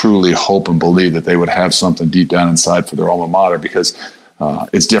would truly hope and believe that they would have something deep down inside for their alma mater because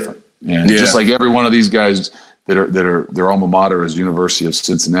it's different. And just like every one of these guys that are their alma mater is University of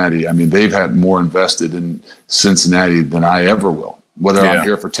Cincinnati. I mean, they've had more invested in Cincinnati than I ever will, whether I'm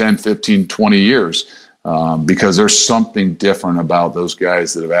here for 10, 15, 20 years. Because there's something different about those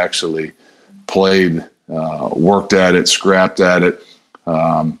guys that have actually played, worked at it, scrapped at it,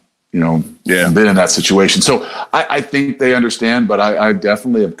 been in that situation. So I think they understand, but I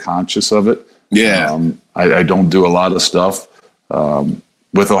definitely am conscious of it. Yeah. I don't do a lot of stuff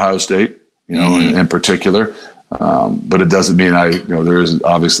with Ohio State, in particular. But it doesn't mean there is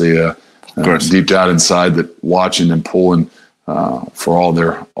obviously a deep down inside that watching and pulling for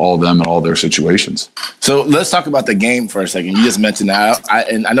all of them and all their situations. So let's talk about the game for a second. You just mentioned that,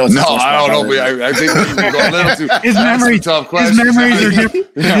 and I know it's I don't know. I think we go a little too. His memories are different.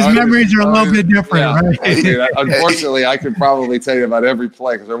 His memories are a little bit different, right? Unfortunately, I could probably tell you about every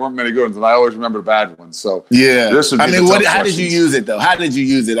play because there weren't many good ones, and I always remember the bad ones. So this would be how did you use it though? How did you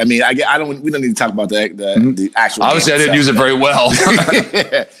use it? I mean, we don't need to talk about the actual. Obviously, I didn't use it very well.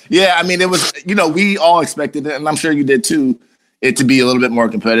 Yeah. I mean, it was. We all expected it, and I'm sure you did too. It to be a little bit more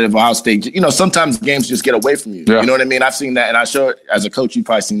competitive. Ohio State, sometimes games just get away from you. Yeah. You know what I mean? I've seen that, and I'm sure as a coach, you've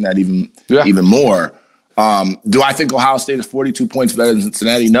probably seen that even more. Do I think Ohio State is 42 points better than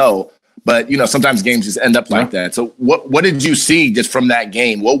Cincinnati? No. But, sometimes games just end up like that. So what did you see just from that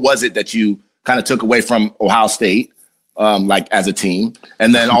game? What was it that you kind of took away from Ohio State, like as a team?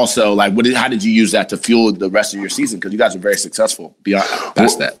 And then also, like, how did you use that to fuel the rest of your season? Because you guys were very successful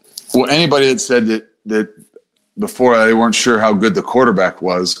past that. Well, anybody that said that before they weren't sure how good the quarterback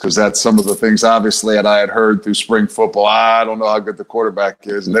was, because that's some of the things obviously that I had heard through spring football. I don't know how good the quarterback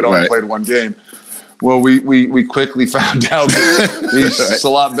is, and they'd only played one game. Well, we quickly found out that he's a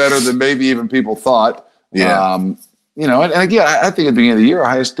lot better than maybe even people thought. Yeah. And again, I think at the beginning of the year,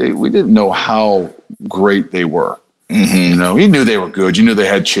 Ohio State, we didn't know how great they were. Mm-hmm. You knew they were good. You knew they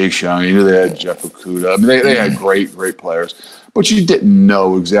had Chase Young. You knew they had Jeff Okudah. I mean, they had great players, but you didn't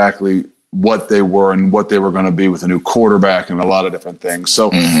know exactly what they were and what they were going to be with a new quarterback and a lot of different things. So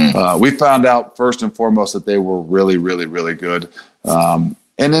we found out first and foremost that they were really, really, really good. And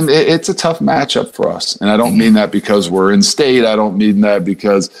then it's a tough matchup for us. And I don't mean that because we're in state. I don't mean that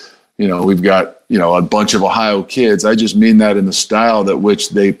because, we've got, a bunch of Ohio kids. I just mean that in the style that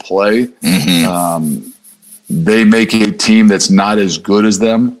which they play. They make a team that's not as good as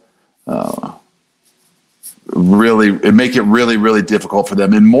them. It make it really, really difficult for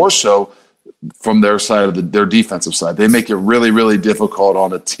them. And more so, from their side of their defensive side, they make it really, really difficult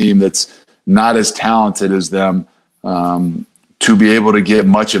on a team that's not as talented as them to be able to get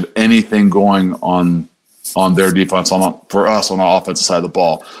much of anything going on their defense for us on the offensive side of the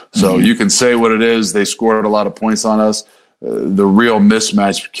ball. So you can say what it is. They scored a lot of points on us. The real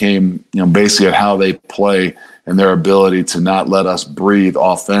mismatch came, basically at how they play and their ability to not let us breathe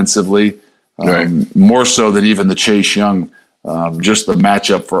offensively. More so than even the Chase Young. Just the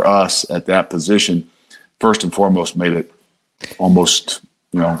matchup for us at that position, first and foremost, made it almost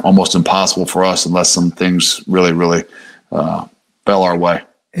impossible for us unless some things really, really fell our way.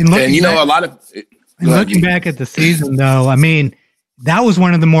 Looking back at the season, though, I mean, that was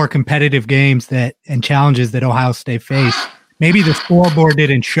one of the more competitive games and challenges that Ohio State faced. Maybe the scoreboard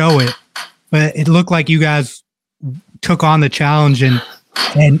didn't show it, but it looked like you guys took on the challenge and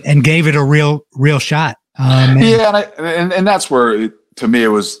gave it a real shot. And that's where to me it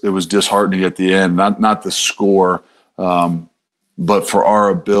was disheartening at the end. Not the score, but for our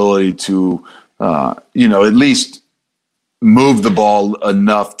ability to at least move the ball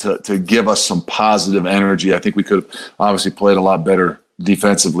enough to give us some positive energy. I think we could have obviously played a lot better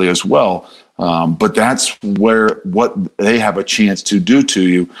defensively as well. But that's what they have a chance to do to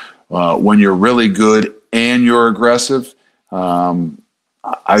you when you're really good and you're aggressive.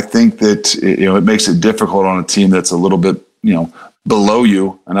 I think that it makes it difficult on a team that's a little bit below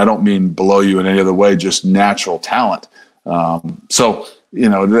you, and I don't mean below you in any other way, just natural talent. So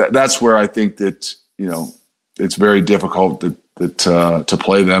that's where I think that it's very difficult to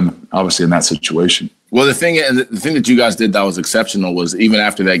play them obviously in that situation. Well, the thing that you guys did that was exceptional was even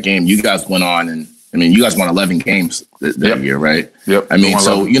after that game, you guys went on and you guys won 11 games that year, right? Yep.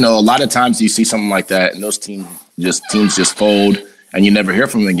 So a lot of times you see something like that, and those teams just fold. And you never hear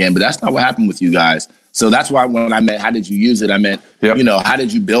from them again. But that's not what happened with you guys. So that's why when I meant how did you use it, I meant, how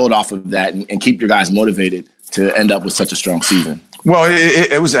did you build off of that and keep your guys motivated to end up with such a strong season? Well,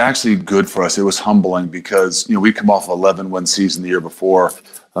 it was actually good for us. It was humbling because, we come off 11-win season the year before,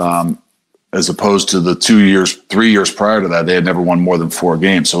 as opposed to the 3 years prior to that, they had never won more than 4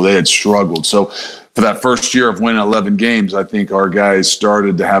 games. So they had struggled. So for that first year of winning 11 games, I think our guys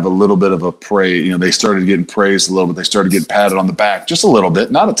started to have a little bit of a praise. They started getting praised a little bit. They started getting patted on the back just a little bit,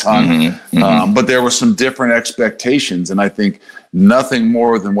 not a ton. But there were some different expectations. And I think nothing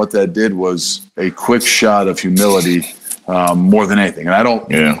more than what that did was a quick shot of humility more than anything. And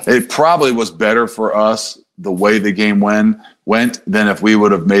it probably was better for us the way the game went than if we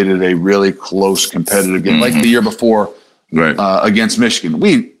would have made it a really close competitive game. Like the year before against Michigan.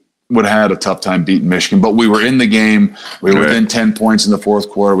 We would have had a tough time beating Michigan, but we were in the game. We were within 10 points in the fourth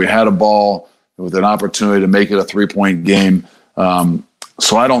quarter. We had a ball with an opportunity to make it a 3-point game.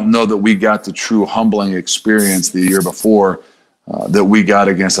 So I don't know that we got the true humbling experience the year before that we got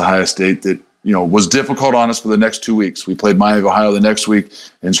against Ohio State that was difficult on us for the next 2 weeks. We played Miami of Ohio the next week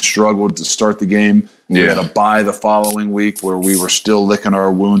and struggled to start the game. We had a bye the following week where we were still licking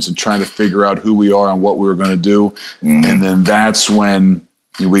our wounds and trying to figure out who we are and what we were going to do. And then that's when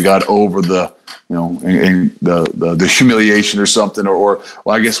we got over the humiliation or something, or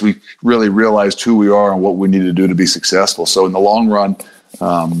I guess we really realized who we are and what we need to do to be successful. So in the long run,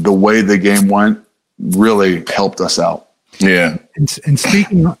 the way the game went really helped us out. Yeah. And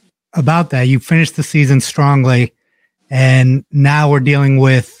speaking about that, you finished the season strongly, and now we're dealing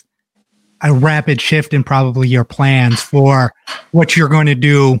with a rapid shift in probably your plans for what you're going to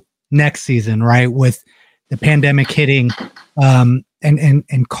do next season, right? With the pandemic hitting,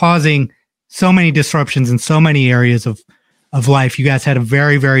 and causing so many disruptions in so many areas of life. You guys had a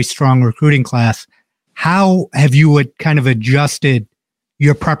very, very strong recruiting class. How have you kind of adjusted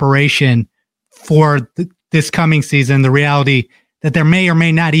your preparation for this coming season, the reality that there may or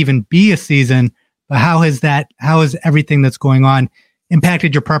may not even be a season, but how has everything that's going on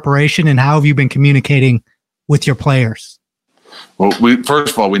impacted your preparation, and how have you been communicating with your players? Well,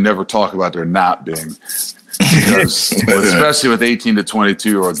 first of all, we never talk about there not being, because especially with 18 to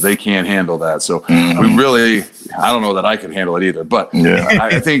 22-year-olds, they can't handle that. So we really, I don't know that I can handle it either, but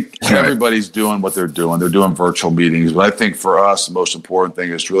I think everybody's doing what they're doing. They're doing virtual meetings, but I think for us, the most important thing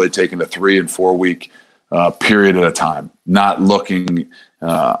is really taking a 3 and 4 week period at a time, not looking.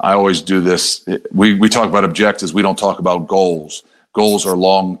 I always do this. We talk about objectives. We don't talk about goals. Goals are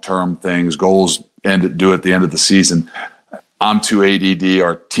long-term things. Goals do at the end of the season. I'm too ADD.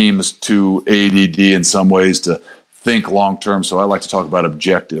 Our team is too ADD in some ways to think long-term. So I like to talk about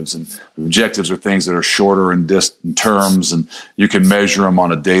objectives, and objectives are things that are shorter in distant terms, and you can measure them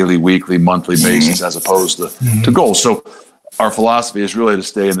on a daily, weekly, monthly basis as opposed to goals. So our philosophy is really to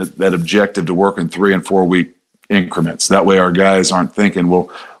stay in that objective to work in 3 and 4 week increments. That way our guys aren't thinking,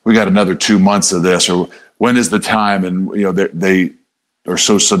 well, we got another 2 months of this, or when is the time? And, they are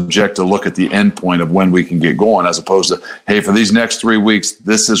so subject to look at the end point of when we can get going, as opposed to, hey, for these next 3 weeks,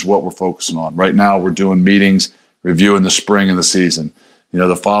 this is what we're focusing on. Right now we're doing meetings, reviewing the spring and the season.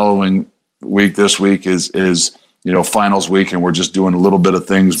 The following week, this week is finals week, and we're just doing a little bit of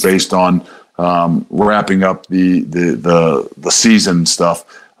things based on wrapping up the season stuff.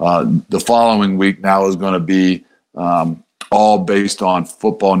 The following week now is going to be all based on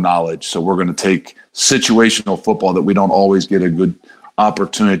football knowledge. So we're going to take situational football that we don't always get a good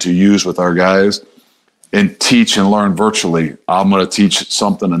opportunity to use with our guys and teach and learn virtually. I'm going to teach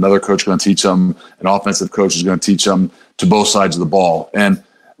something, another coach is going to teach them, an offensive coach is going to teach them, to both sides of the ball. And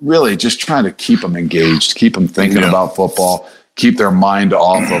really just trying to keep them engaged, keep them thinking about football, keep their mind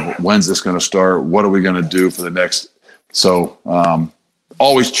off of when's this going to start, what are we going to do for the next. So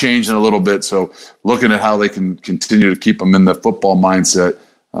always changing a little bit. So looking at how they can continue to keep them in the football mindset,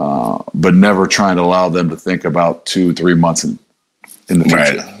 but never trying to allow them to think about 2-3 months in the future.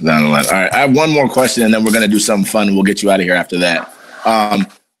 Right, down the line. All right, I have one more question, and then we're going to do something fun, and we'll get you out of here after that.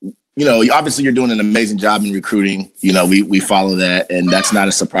 Obviously you're doing an amazing job in recruiting. We follow that, and that's not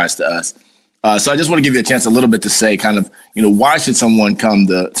a surprise to us. So I just want to give you a chance a little bit to say kind of, why should someone come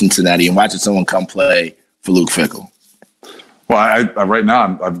to Cincinnati, and why should someone come play for Luke Fickell? Well, I right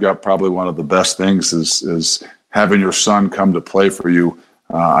now I've got probably one of the best things is having your son come to play for you.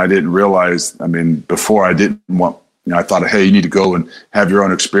 I didn't realize, before I didn't want, I thought, hey, you need to go and have your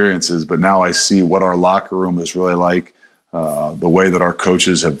own experiences. But now I see what our locker room is really like, the way that our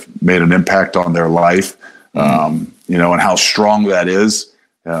coaches have made an impact on their life, and how strong that is,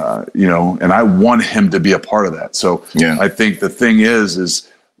 and I want him to be a part of that. So I think the thing is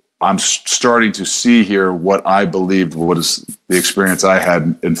I'm starting to see here what I believed was the experience I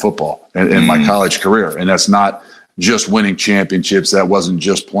had in football and in my college career. And that's not just winning championships. That wasn't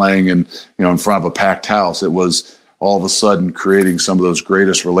just playing in front of a packed house. It was all of a sudden creating some of those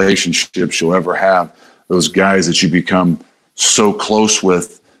greatest relationships you'll ever have, those guys that you become so close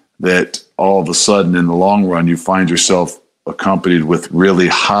with that all of a sudden in the long run, you find yourself accompanied with really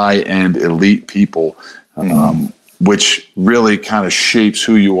high-end elite people, which really kind of shapes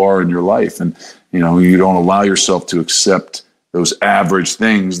who you are in your life. And, you don't allow yourself to accept those average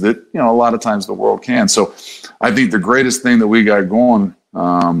things that, a lot of times the world can. So I think the greatest thing that we got going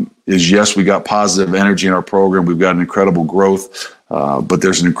is, yes, we got positive energy in our program. We've got an incredible growth, but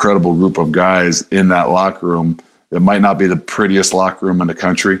there's an incredible group of guys in that locker room that might not be the prettiest locker room in the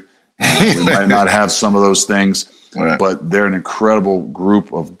country. We might not have some of those things, but they're an incredible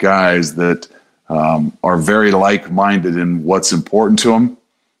group of guys that are very like-minded in what's important to them,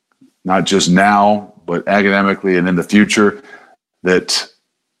 not just now, but academically and in the future, that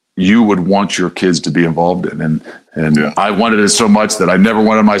you would want your kids to be involved in. And I wanted it so much that I never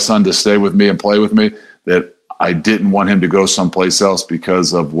wanted my son to stay with me and play with me, that I didn't want him to go someplace else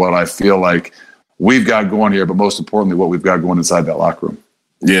because of what I feel like we've got going here, but most importantly, what we've got going inside that locker room.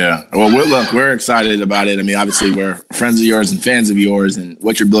 Yeah. Well, we're excited about it. I mean, obviously, we're friends of yours and fans of yours, and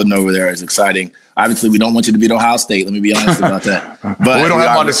what you're building over there is exciting. Obviously, we don't want you to beat Ohio State. Let me be honest about that. But we don't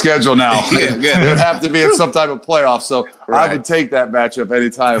have on the schedule now. Yeah, it would have to be in some type of playoff. So I would take that matchup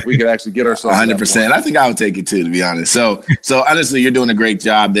anytime if we could actually get ourselves 100%. I think I would take it too, to be honest. So honestly, you're doing a great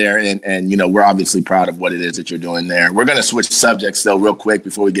job there, and you know, we're obviously proud of what it is that you're doing there. We're going to switch subjects though real quick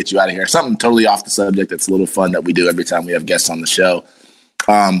before we get you out of here. Something totally off the subject that's a little fun that we do every time we have guests on the show.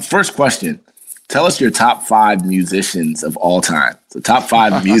 First question. Tell us your top 5 musicians of all time. So top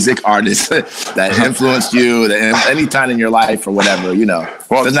 5 music artists that influenced you at any time in your life or whatever, you know.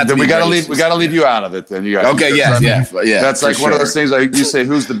 Well, then we got to leave you out of it. Then you got okay. Yeah. That's like one of those things. Like you say,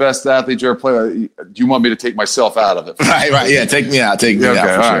 who's the best athlete you ever played? Do you want me to take myself out of it? Right. Yeah. Take me out. All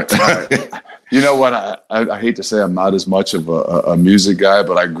right. You know what? I hate to say I'm not as much of a music guy,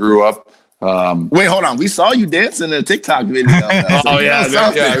 but I grew up. Wait, hold on. We saw you dancing in a TikTok video. Oh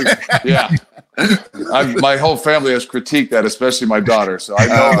yeah. My whole family has critiqued that, especially my daughter. So I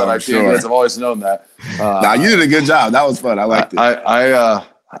know that I've always known that. Nah, you did a good job. That was fun. I liked it. I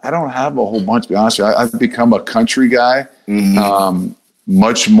don't have a whole bunch, to be honest with you. I've become a country guy,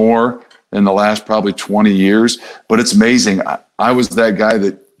 much more in the last probably 20 years. But it's amazing. I was that guy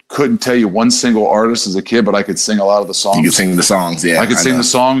that couldn't tell you one single artist as a kid, but I could sing a lot of the songs. You could sing the songs, yeah. I could sing the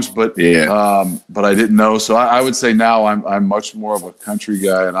songs, but I didn't know. So I would say now I'm much more of a country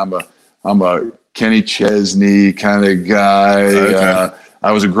guy, and I'm a Kenny Chesney kind of guy. Okay.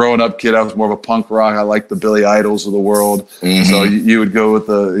 I was a growing up kid. I was more of a punk rock. I liked the Billy Idols of the world. Mm-hmm. So you would go with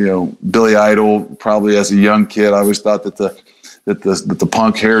the Billy Idol. Probably as a young kid, I always thought that the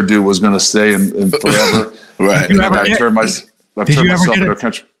punk hairdo was going to stay in forever. Right. I turned myself into a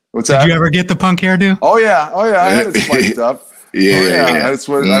country. What's that? Did you ever get the punk hairdo? Oh yeah. I had it spiked up. Yeah. That's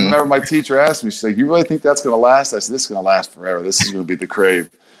what I remember. My teacher asked me. She's like, "You really think that's going to last?" I said, "This is going to last forever. This is going to be the crave."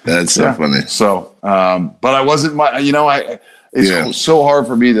 That's so funny. So, but I wasn't it's so hard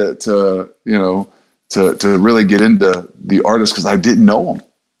for me to really get into the artist because I didn't know them.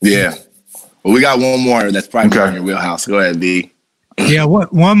 Yeah. Well, we got one more that's probably in your wheelhouse. Go ahead, B. Yeah,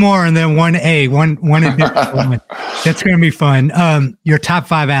 one more and then one additional. That's going to be fun. Your top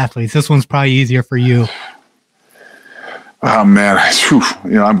 5 athletes. This one's probably easier for you. Oh man,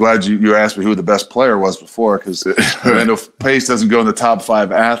 I'm glad you asked me who the best player was before, because Randall Pace doesn't go in the top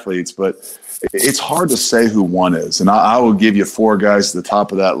 5 athletes, but it's hard to say who one is. And I will give you 4 guys at the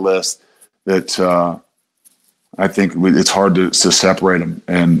top of that list that I think it's hard to separate them.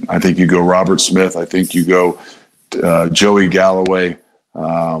 And I think you go Robert Smith. I think you go Joey Galloway,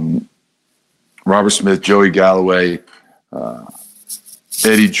 Robert Smith, Joey Galloway,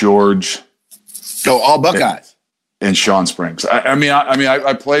 Eddie George. So all Buckeyes. And Sean Springs.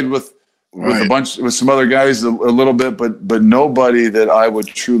 I played with a bunch with some other guys a little bit, but nobody that I would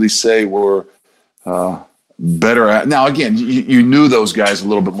truly say were better at. Now again, you knew those guys a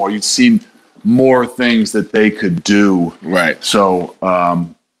little bit more. You'd seen more things that they could do. Right. So I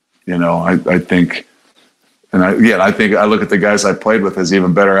think, and I think I look at the guys I played with as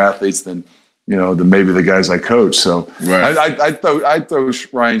even better athletes than maybe the guys I coach. So I'd throw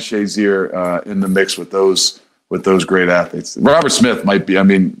Ryan Shazier in the mix with those great athletes. Robert Smith might be. I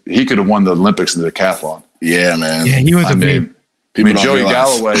mean, he could have won the Olympics in the decathlon. Yeah, man. Yeah, he was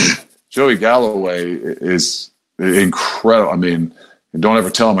Joey Galloway is incredible. I mean, don't ever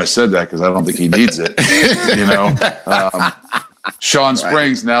tell him I said that because I don't think he needs it. Sean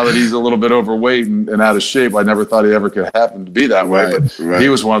Springs, now that he's a little bit overweight and out of shape, I never thought he ever could happen to be that way. But he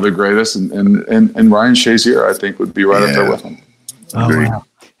was one of the greatest, and Ryan Shazier, I think, would be right up there with him. Oh, wow.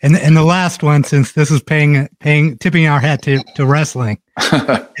 And the last one, since this is tipping our hat to wrestling,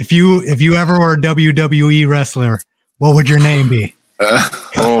 if you ever were a WWE wrestler, what would your name be?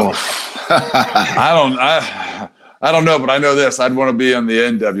 I don't know, but I know this. I'd want to be on the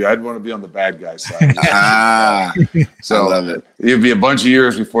NW. I'd want to be on the bad guy side. So I love it. It'd be a bunch of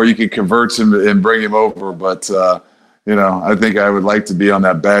years before you could convert him and bring him over. But I think I would like to be on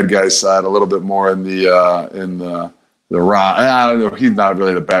that bad guy side a little bit more in the Raw. I don't know. He's not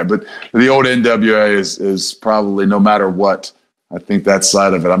really the bad, but the old NWA is probably, no matter what, I think that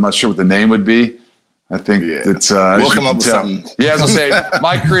side of it. I'm not sure what the name would be. I think it's we'll come up with something. Yeah, as I say,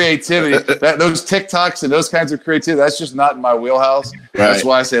 my creativity, those TikToks and those kinds of creativity, that's just not in my wheelhouse. Right. That's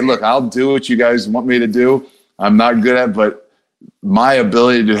why I say, look, I'll do what you guys want me to do. I'm not good at, but my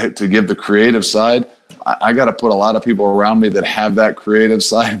ability to give the creative side, I got to put a lot of people around me that have that creative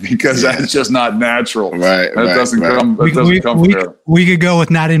side because that's just not natural. Right. That doesn't come. That doesn't come from there. We could go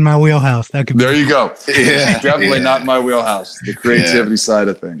with not in my wheelhouse. That could be. There you go. Yeah, definitely not in my wheelhouse. The creativity side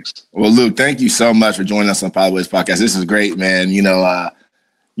of things. Well, Luke, thank you so much for joining us on Pilot Boys Podcast. This is great, man. You know,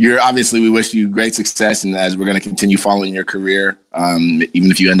 we wish you great success, and as we're going to continue following your career,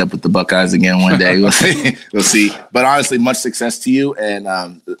 even if you end up with the Buckeyes again one day, we'll see. We'll see. But honestly, much success to you, and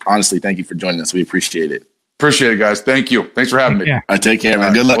honestly, thank you for joining us. We appreciate it. Appreciate it, guys. Thank you. Thanks for having me. All right, take care,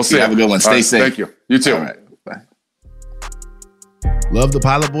 man. Good luck. We'll have a good one. Stay safe. Thank you. You too. All right. Bye. Love the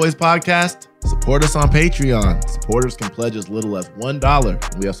Pilot Boys podcast? Support us on Patreon. Supporters can pledge as little as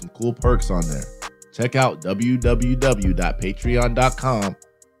 $1, and we have some cool perks on there. Check out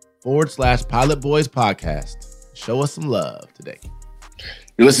www.patreon.com/Pilot Boys Podcast. Show us some love today.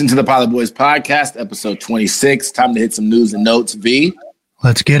 You're listening to the Pilot Boys Podcast, episode 26. Time to hit some news and notes, V.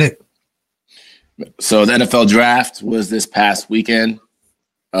 Let's get it. So the NFL draft was this past weekend.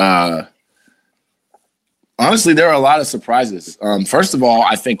 Honestly, there are a lot of surprises. First of all,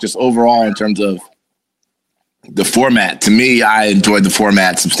 I think just overall in terms of the format, to me, I enjoyed the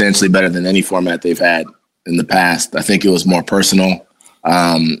format substantially better than any format they've had in the past. I think it was more personal.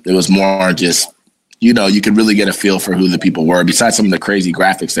 It was more just, you know, you could really get a feel for who the people were, besides some of the crazy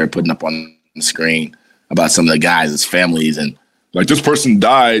graphics they're putting up on the screen about some of the guys' families and like this person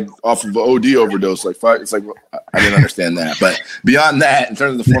died off of an OD overdose. It's like I didn't understand that. But beyond that, in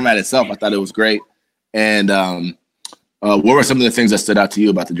terms of the format itself, I thought it was great. And what were some of the things that stood out to you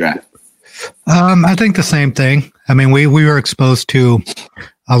about the draft? I think the same thing. I mean, we were exposed to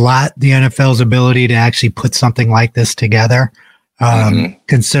a lot, the NFL's ability to actually put something like this together,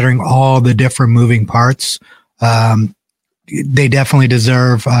 considering all the different moving parts. They definitely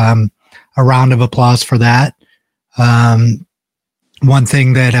deserve a round of applause for that. One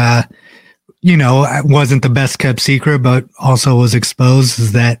thing that, wasn't the best kept secret, but also was exposed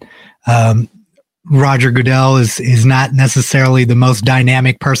is that Roger Goodell is not necessarily the most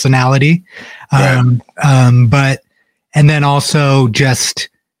dynamic personality. And then also just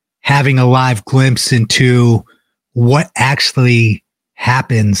having a live glimpse into what actually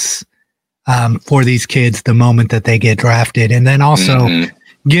happens for these kids the moment that they get drafted. And then also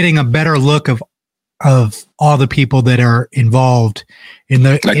getting a better look of all the people that are involved in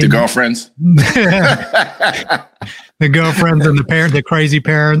the girlfriends, the girlfriends and the crazy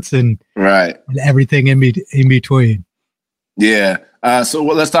parents and everything in between. Yeah. So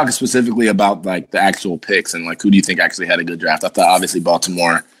let's talk specifically about like the actual picks and like who do you think actually had a good draft? I thought obviously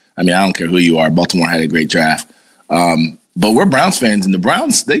Baltimore. I mean, I don't care who you are. Baltimore had a great draft. But we're Browns fans, and the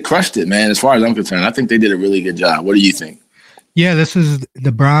Browns, they crushed it, man. As far as I'm concerned, I think they did a really good job. What do you think? Yeah, this is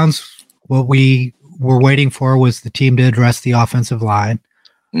the Browns. What we were waiting for was the team to address the offensive line.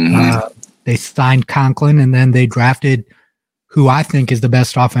 They signed Conklin, and then they drafted who I think is the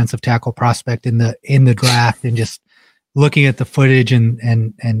best offensive tackle prospect in the draft. And just looking at the footage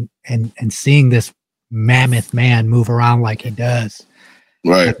and seeing this mammoth man move around like he does.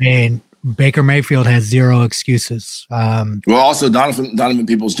 Right. I mean, Baker Mayfield has zero excuses. Well, also Donovan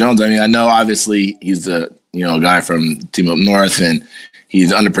Peoples-Jones. I mean, I know obviously he's the guy from Team Up North, and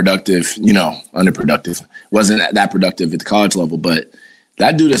he's underproductive. Wasn't that productive at the college level, but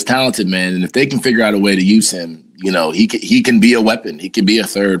that dude is talented, man. And if they can figure out a way to use him, he can be a weapon. He can be a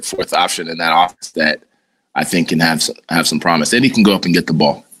third, fourth option in that offense that I think can have some promise. And he can go up and get the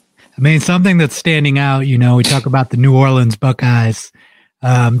ball. I mean, something that's standing out. We talk about the New Orleans Buckeyes.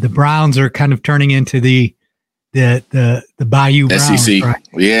 The Browns are kind of turning into the Bayou Browns. SEC. Right?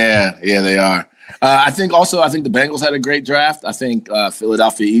 Yeah, they are. I think the Bengals had a great draft. I think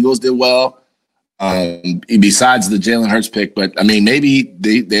Philadelphia Eagles did well. Besides the Jalen Hurts pick, but I mean, maybe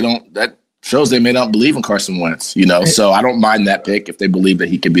they don't. That shows they may not believe in Carson Wentz. So I don't mind that pick if they believe that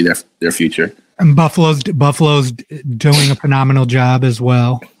he could be their future. And Buffalo's doing a phenomenal job as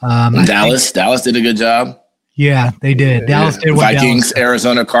well. Dallas did a good job. Yeah, they did. Dallas did what Vikings, Dallas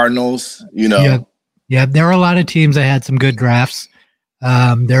Arizona Cardinals. Yeah, there were a lot of teams that had some good drafts.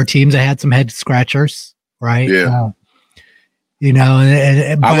 There are teams that had some head scratchers, right? Yeah.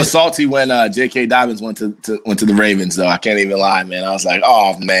 I was salty when J.K. Dobbins went to the Ravens, though. I can't even lie, man. I was like,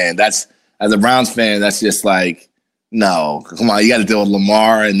 oh man, that's, as a Browns fan, that's just like, no, come on, you got to deal with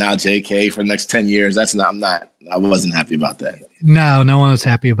Lamar and now J.K. for the next 10 years. I wasn't happy about that. No one was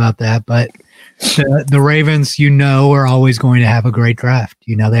happy about that, but the Ravens, are always going to have a great draft.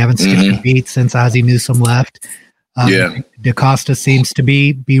 They haven't skipped a beat since Ozzie Newsome left. DaCosta seems to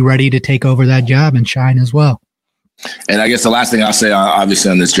be ready to take over that job and shine as well. And I guess the last thing I'll say,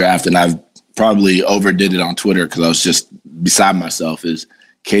 obviously, on this draft, and I've probably overdid it on Twitter because I was just beside myself, is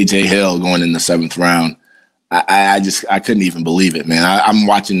KJ Hill going in the 7th round. I couldn't even believe it, man. I'm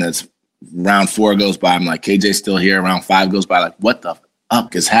watching this. Round 4 goes by. I'm like, KJ's still here. Round 5 goes by. Like, what the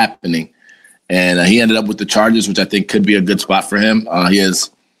fuck is happening? And he ended up with the Chargers, which I think could be a good spot for him. He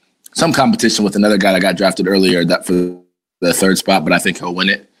has some competition with another guy that got drafted earlier that for the 3rd spot, but I think he'll win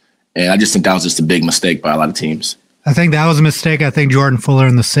it. And I just think that was just a big mistake by a lot of teams. I think that was a mistake. I think Jordan Fuller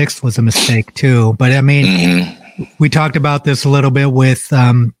in the 6th was a mistake too. But I mean, we talked about this a little bit with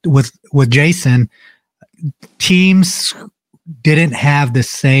Jason. Teams didn't have the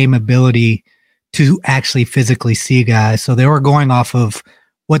same ability to actually physically see guys. So they were going off of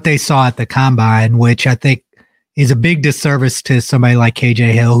what they saw at the combine, which I think is a big disservice to somebody like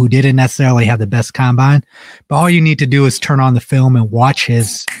KJ Hill, who didn't necessarily have the best combine. But all you need to do is turn on the film and watch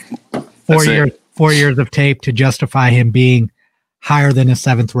his 4 years of tape to justify him being higher than a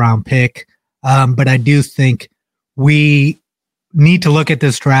 7th round pick. But I do think we need to look at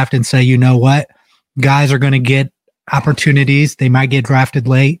this draft and say, you know what? Guys are going to get opportunities. They might get drafted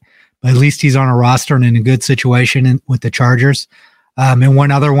late, but at least he's on a roster and in a good situation with the Chargers. And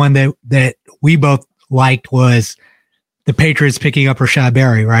one other one that we both liked was the Patriots picking up Rashad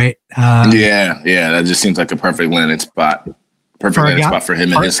Berry, right? Yeah, that just seems like a perfect landing spot. Perfect landing spot for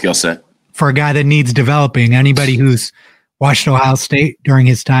him and his skill set. For a guy that needs developing. Anybody who's watched Ohio State during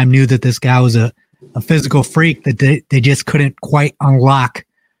his time knew that this guy was a physical freak that they just couldn't quite unlock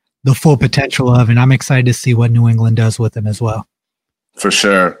the full potential of, and I'm excited to see what New England does with him as well. For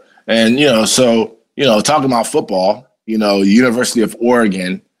sure. And, talking about football, University of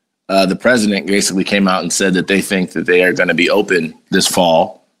Oregon, the president basically came out and said that they think that they are going to be open this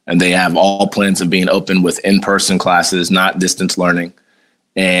fall, and they have all plans of being open with in-person classes, not distance learning.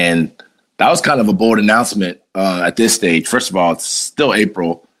 And that was kind of a bold announcement at this stage. First of all, it's still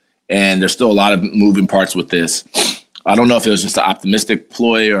April, and there's still a lot of moving parts with this. I don't know if it was just an optimistic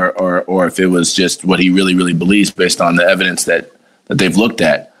ploy or if it was just what he really, really believes based on the evidence that they've looked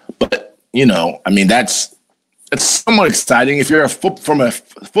at. But, it's somewhat exciting. If you're from a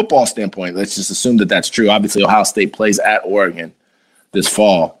football standpoint, let's just assume that that's true. Obviously, Ohio State plays at Oregon this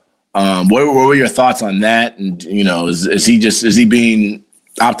fall. What were your thoughts on that? And, is he being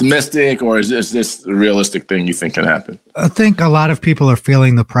optimistic, or is this a realistic thing you think can happen? I think a lot of people are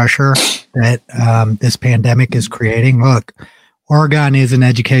feeling the pressure that this pandemic is creating. Look, Oregon is an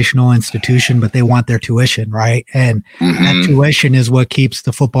educational institution, but they want their tuition, right? And that tuition is what keeps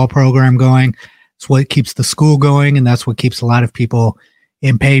the football program going. It's what keeps the school going, and that's what keeps a lot of people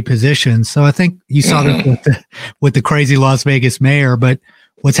in paid positions. So I think you saw this with the crazy Las Vegas mayor, but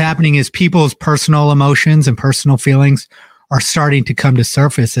what's happening is people's personal emotions and personal feelings are starting to come to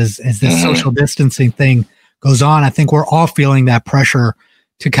surface as this social distancing thing goes on. I think we're all feeling that pressure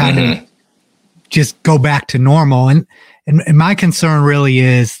to kind of just go back to normal. And my concern really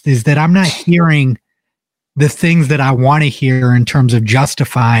is that I'm not hearing the things that I want to hear in terms of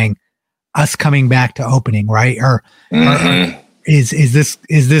justifying us coming back to opening, right? Or is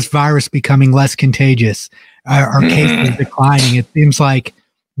this virus becoming less contagious? Are cases declining? It seems like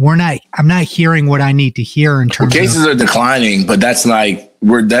I'm not hearing what I need to hear in terms of cases are declining, but that's like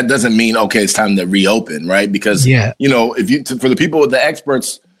that doesn't mean, okay, it's time to reopen, right? Because, for the people with the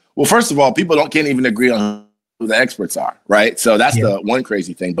experts, well, first of all, people can't even agree on who the experts are, right? So that's the one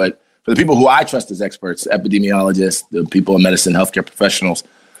crazy thing. But for the people who I trust as experts, epidemiologists, the people in medicine, healthcare professionals,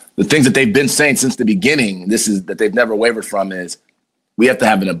 the things that they've been saying since the beginning, this is that they've never wavered from, is we have to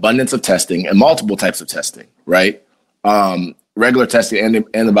have an abundance of testing and multiple types of testing, right? Regular testing and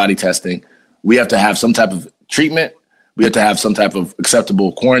antibody testing. We have to have some type of treatment. We have to have some type of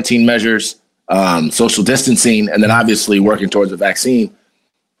acceptable quarantine measures, social distancing, and then obviously working towards a vaccine.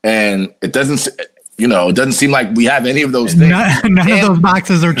 And it doesn't seem like we have any of those things. None of those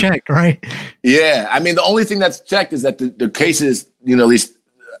boxes are checked, right? Yeah. I mean, the only thing that's checked is that the cases, at least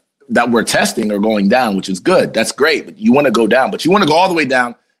that we're testing are going down, which is good. That's great. But you want to go down, but you want to go all the way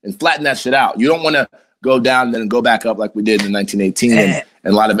down and flatten that shit out. You don't want to go down and then go back up like we did in 1918 and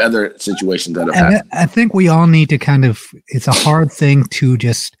a lot of other situations that have happened. I think we all need to it's a hard thing to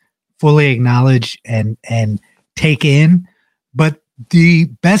just fully acknowledge and take in. But the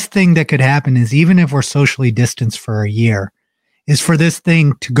best thing that could happen is, even if we're socially distanced for a year, is for this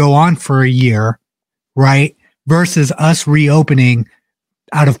thing to go on for a year, right? Versus us reopening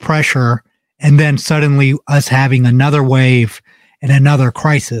out of pressure and then suddenly us having another wave and another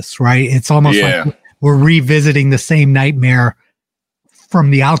crisis, right? It's almost like we're revisiting the same nightmare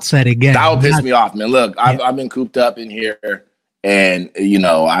from the outset again. That would piss me off, man. Look, I've been cooped up in here, and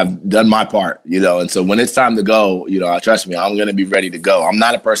I've done my part, and so when it's time to go, trust me, I'm going to be ready to go. I'm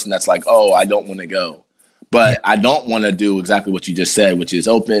not a person that's like, oh, I don't want to go. But I don't want to do exactly what you just said, which is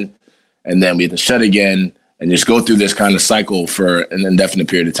open, and then we have to shut again and just go through this kind of cycle for an indefinite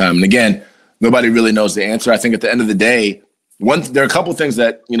period of time. And again, nobody really knows the answer. I think at the end of the day, there are a couple of things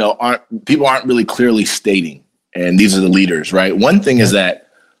that, people aren't really clearly stating, and these are the leaders, right? One is that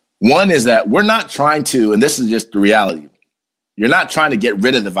we're not trying to, and this is just the reality, you're not trying to get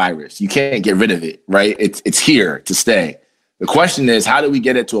rid of the virus. You can't get rid of it, right? It's here to stay. The question is, how do we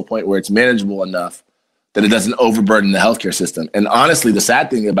get it to a point where it's manageable enough that it doesn't overburden the healthcare system? And honestly, the sad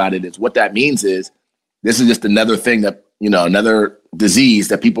thing about it is what that means is this is just another thing that, another disease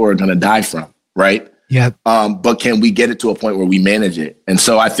that people are going to die from, right? Yeah. But can we get it to a point where we manage it? And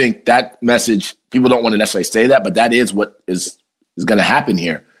so I think that message, people don't want to necessarily say that, but that is what is going to happen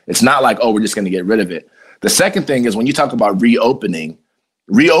here. It's not like, oh, we're just going to get rid of it. The second thing is when you talk about reopening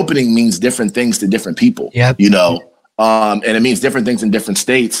means different things to different people, yep. And it means different things in different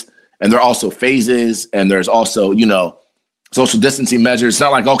states. And there are also phases, and there's also, social distancing measures. It's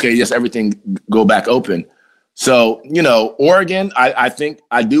not like, okay, yes, everything go back open. So, Oregon,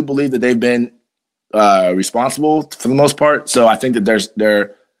 I do believe that they've been responsible for the most part. So I think that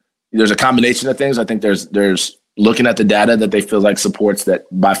there's a combination of things. I think there's looking at the data that they feel like supports that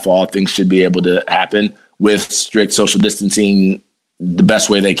by fall things should be able to happen with strict social distancing the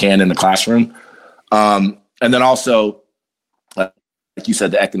best way they can in the classroom. And then also, like you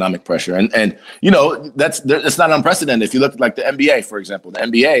said, the economic pressure. And that's not unprecedented. If you look at like the NBA, for example, the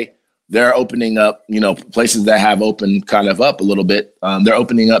NBA, they're opening up, places that have opened kind of up a little bit. They're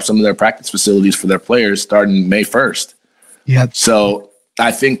opening up some of their practice facilities for their players starting May 1st. Yeah. So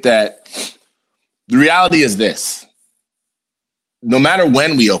I think that the reality is this. No matter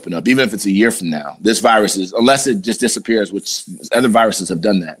when we open up, even if it's a year from now, this virus is, unless it just disappears, which other viruses have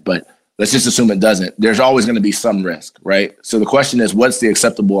done that, but let's just assume it doesn't, there's always going to be some risk, right? So the question is, what's the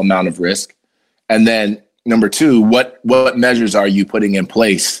acceptable amount of risk? And then number two, what measures are you putting in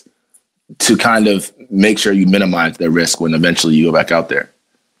place to kind of make sure you minimize the risk when eventually you go back out there?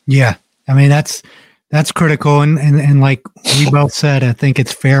 Yeah. I mean, that's critical. And like we both said, I think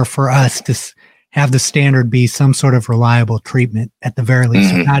it's fair for us to have the standard be some sort of reliable treatment at the very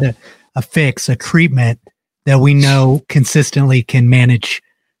least, Mm-hmm. not a fix, a treatment that we know consistently can manage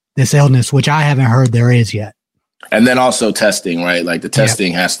this illness, which I haven't heard there is yet. And then also testing, right? Like the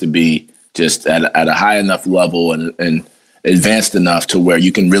testing has to be just at a high enough level and advanced enough to where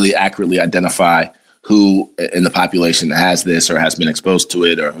you can really accurately identify who in the population has this or has been exposed to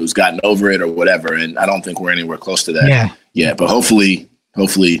it or who's gotten over it or whatever. And I don't think we're anywhere close to that yet, but hopefully,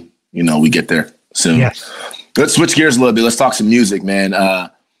 we get there soon. Yes. Let's switch gears a little bit. Let's talk some music, man.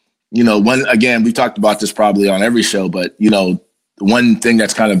 We've talked about this probably on every show, but one thing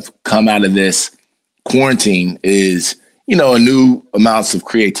that's kind of come out of this quarantine is, a new amounts of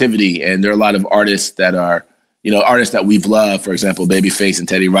creativity. And there are a lot of artists that are, artists that we've loved. For example, Babyface and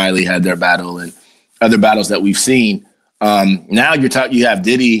Teddy Riley had their battle and other battles that we've seen. Now you have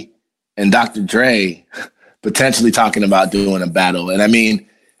Diddy and Dr. Dre potentially talking about doing a battle. And I mean,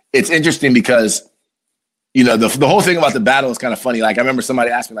 it's interesting because, the whole thing about the battle is kind of funny. Like I remember somebody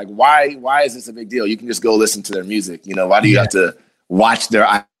asked me like, why is this a big deal? You can just go listen to their music. Why do you have to watch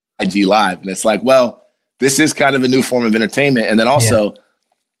their IG live? And it's like, well, this is kind of a new form of entertainment. And then also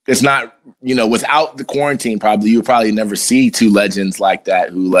it's not, without the quarantine, you would probably never see two legends like that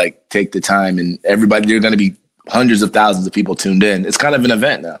who like take the time and everybody, there are going to be hundreds of thousands of people tuned in. It's kind of an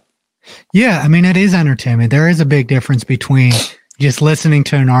event now. Yeah. I mean, it is entertainment. There is a big difference between just listening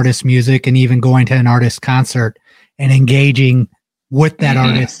to an artist's music and even going to an artist's concert and engaging with that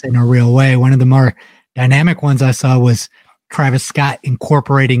artist in a real way. One of the more dynamic ones I saw was Travis Scott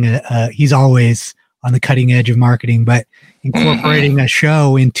incorporating he's always on the cutting edge of marketing, but incorporating a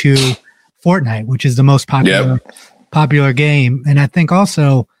show into Fortnite, which is the most popular game. And I think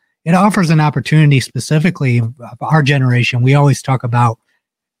also it offers an opportunity specifically of our generation. We always talk about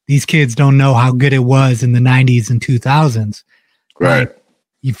these kids don't know how good it was in the 90s and 2000s. Right.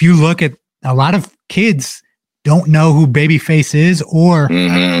 If you look at a lot of kids don't know who Babyface is or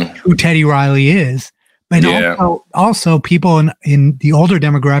who Teddy Riley is. But also people in the older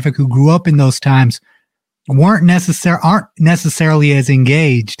demographic who grew up in those times aren't necessarily as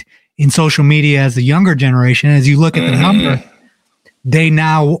engaged in social media as the younger generation. As you look at the number,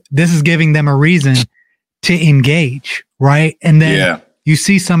 this is giving them a reason to engage, right? And then you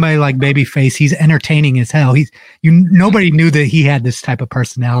see somebody like Babyface, he's entertaining as hell. Nobody knew that he had this type of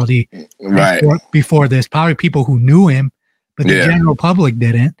personality before this. Probably people who knew him, but the general public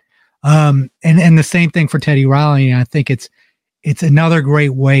didn't. And the same thing for Teddy Riley. I think it's another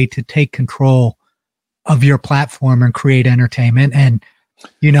great way to take control of your platform and create entertainment. And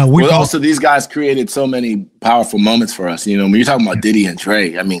You know, also these guys created so many powerful moments for us. You know, when you're talking about Diddy and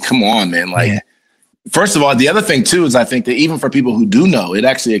Dre, I mean, come on, man. Like, first of all, the other thing too is I think that even for people who do know, it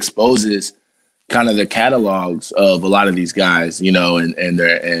actually exposes kind of the catalogs of a lot of these guys, you know, and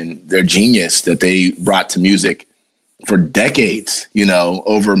their genius that they brought to music for decades, you know,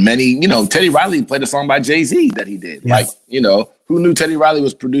 over many, you know, Teddy Riley played a song by Jay-Z that he did. Like, you know, who knew Teddy Riley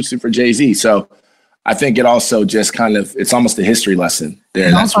was producing for Jay-Z? So I think it also just kind of, it's almost a history lesson there.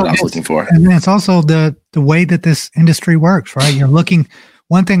 And that's what I was looking for. And it's also the way that this industry works, right? You're looking,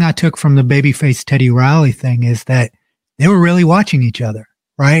 one thing I took from the Babyface Teddy Riley thing is that they were really watching each other,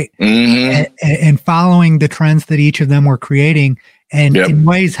 right? Mm-hmm. And following the trends that each of them were creating and in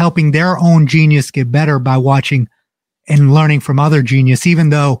ways helping their own genius get better by watching and learning from other genius, even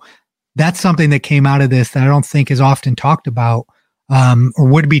though that's something that came out of this that I don't think is often talked about. Or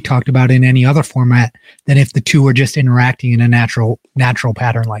would be talked about in any other format than if the two were just interacting in a natural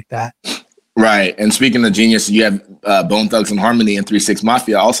pattern like that. Right. And speaking of genius, you have Bone Thugs and Harmony and 3 6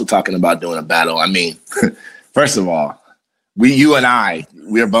 Mafia also talking about doing a battle. I mean, first of all, you and I,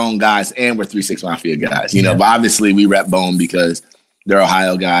 we're Bone guys and we're 3 6 Mafia guys, you know, but obviously we rep Bone because they're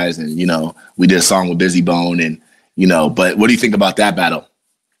Ohio guys and, you know, we did a song with Busy Bone and, you know, but what do you think about that battle?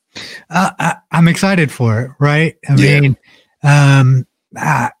 I'm excited for it. Right. I mean,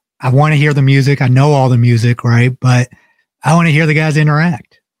 I want to hear the music. I know all the music, right? But I want to hear the guys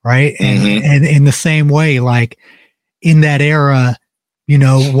interact, right? And in the same way, like in that era, you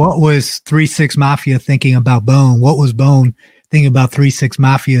know, what was 3 6 Mafia thinking about Bone? What was Bone thinking about 3 6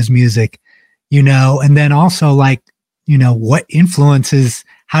 Mafia's music? You know, and then also like, you know, what influences?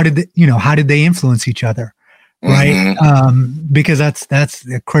 How did they influence each other, right? Because that's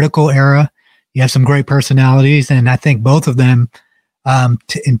a critical era. You have some great personalities, and I think both of them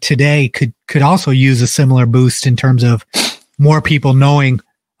today could also use a similar boost in terms of more people knowing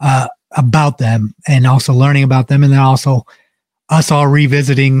about them and also learning about them, and then also us all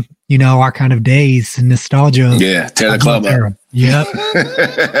revisiting, you know, our kind of days and nostalgia. Yeah, tear the club up. Yep.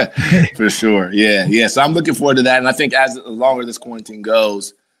 For sure. Yeah. So I'm looking forward to that, and I think as the longer this quarantine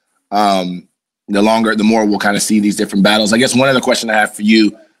goes, the more we'll kind of see these different battles. I guess one other question I have for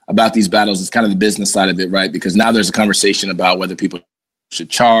you about these battles is kind of the business side of it, right? Because now there's a conversation about whether people should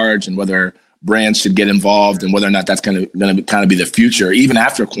charge and whether brands should get involved and whether or not that's going to kind of be the future, even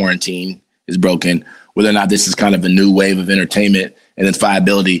after quarantine is broken, whether or not this is kind of a new wave of entertainment and its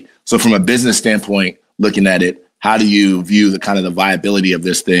viability. So from a business standpoint, looking at it, how do you view the kind of the viability of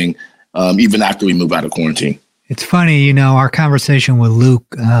this thing, even after we move out of quarantine? It's funny, you know, our conversation with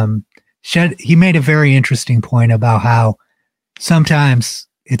Luke, he made a very interesting point about how sometimes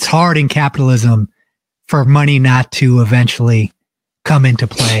it's hard in capitalism for money not to eventually come into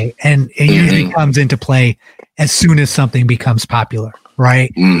play. And it usually comes into play as soon as something becomes popular,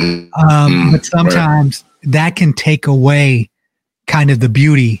 right? But sometimes that can take away kind of the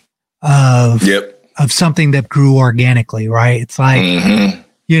beauty of something that grew organically, right? It's like,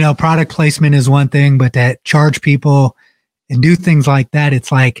 you know, product placement is one thing, but that charge people and do things like that.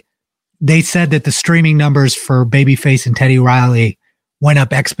 It's like they said that the streaming numbers for Babyface and Teddy Riley went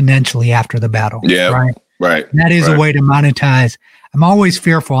up exponentially after the battle. Yeah. Right. That is a way to monetize. I'm always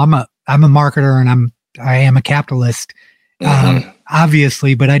fearful. I'm a marketer and I am a capitalist,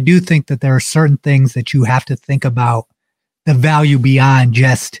 obviously, but I do think that there are certain things that you have to think about the value beyond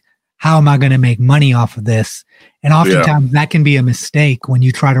just how am I going to make money off of this? And oftentimes that can be a mistake when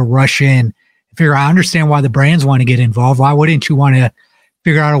you try to rush in. I understand why the brands want to get involved. Why wouldn't you want to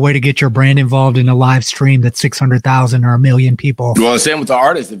figure out a way to get your brand involved in a live stream that's 600,000 or 1 million people? Well, same with the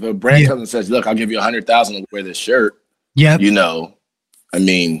artist. If a brand comes and says, look, I'll give you 100,000 to wear this shirt. You know, I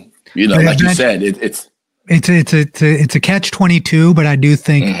mean, you know, like you said, it's a catch-22, but I do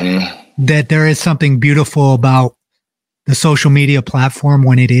think that there is something beautiful about the social media platform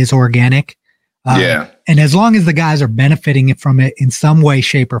when it is organic. And as long as the guys are benefiting from it in some way,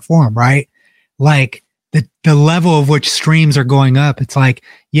 shape, or form, right? Like the level of which streams are going up, it's like,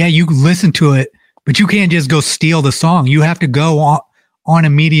 yeah, you listen to it, but you can't just go steal the song. You have to go on a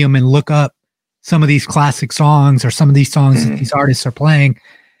medium and look up some of these classic songs or some of these songs that these artists are playing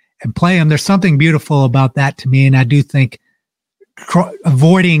and play them. There's something beautiful about that to me. And I do think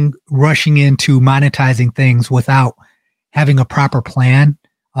avoiding rushing into monetizing things without having a proper plan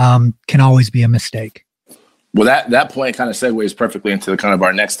can always be a mistake. Well, that point kind of segues perfectly into kind of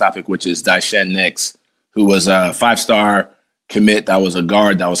our next topic, which is Daishen Nix, who was a 5-star commit that was a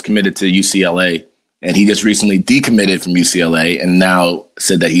guard that was committed to UCLA. And he just recently decommitted from UCLA and now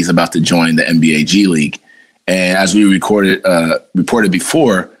said that he's about to join the NBA G League. And as we reported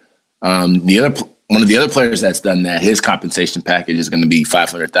before, the other one of the other players that's done that, his compensation package is going to be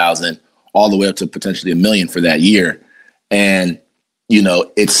 $500,000 all the way up to potentially $1 million for that year. And,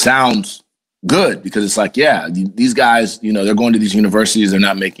 it sounds good because it's like, yeah, these guys, they're going to these universities. They're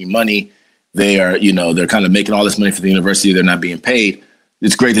not making money. They are, they're kind of making all this money for the university. They're not being paid.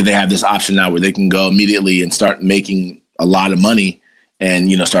 It's great that they have this option now where they can go immediately and start making a lot of money and,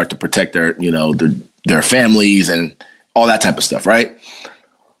 start to protect their families and all that type of stuff. Right.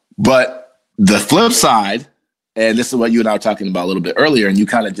 But the flip side, and this is what you and I were talking about a little bit earlier, and you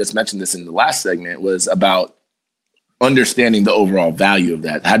kind of just mentioned this in the last segment, was about understanding the overall value of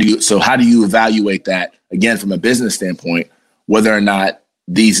that. How do you evaluate that, again, from a business standpoint, whether or not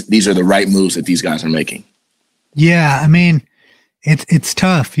these are the right moves that these guys are making? Yeah, I mean, it's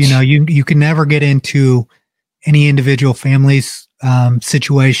tough. You can never get into any individual family's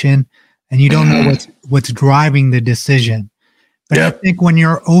situation, and you don't know what's driving the decision. But I think when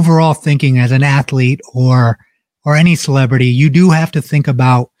you're overall thinking as an athlete or any celebrity, you do have to think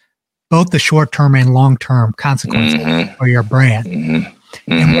about both the short-term and long-term consequences for your brand.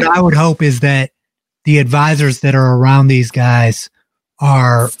 And what I would hope is that the advisors that are around these guys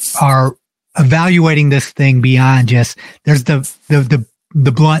are evaluating this thing beyond just, there's the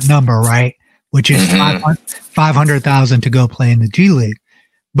blunt number, right? Which is $500,000 to go play in the G League.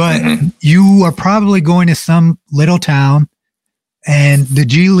 But you are probably going to some little town, and the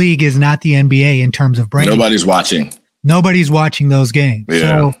G League is not the NBA in terms of brand. Nobody's watching. Nobody's watching those games.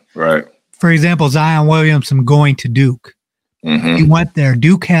 Yeah, so, right. For example, Zion Williamson going to Duke. He went there.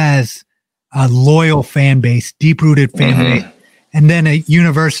 Duke has a loyal fan base, deep-rooted fan base, and then a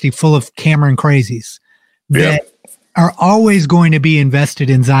university full of Cameron crazies that are always going to be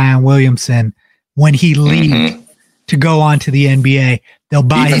invested in Zion Williamson when he leaves to go on to the NBA. They'll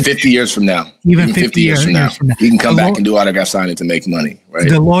buy even 50 years from now. Even 50 years from now. He can come back and do autograph signing to make money, right?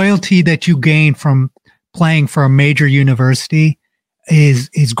 The loyalty that you gain from playing for a major university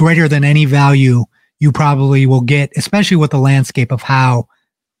is greater than any value you probably will get, especially with the landscape of how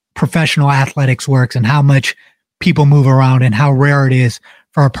professional athletics works and how much people move around and how rare it is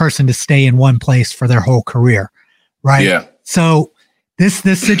for a person to stay in one place for their whole career, right? Yeah. So this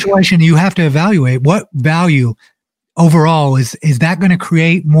situation, you have to evaluate what value overall is that going to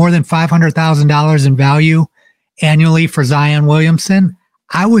create more than $500,000 in value annually for Zion Williamson?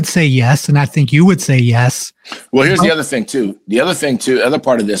 I would say yes, and I think you would say yes. Well, here's the other thing too. The other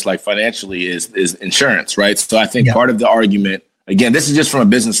part of this, like financially, is insurance, right? So I think part of the argument, again, this is just from a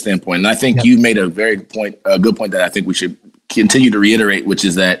business standpoint, and I think you made a good point that I think we should continue to reiterate, which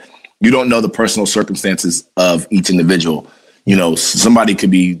is that you don't know the personal circumstances of each individual. Somebody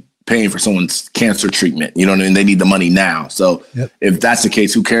could be paying for someone's cancer treatment, and they need the money now. So if that's the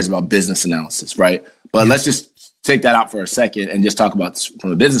case, who cares about business analysis, right? But let's just take that out for a second and just talk about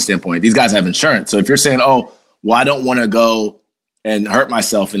from a business standpoint. These guys have insurance. So if you're saying, oh, well, I don't want to go and hurt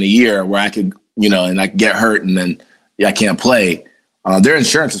myself in a year where I could, and I get hurt and then I can't play, their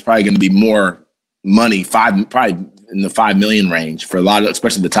insurance is probably going to be more money, probably in the 5 million range for a lot of,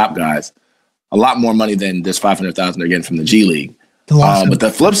 especially the top guys, a lot more money than this 500,000 they're getting from the G League. But the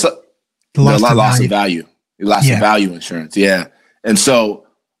flip side, the loss of value, loss of value insurance. Yeah. And so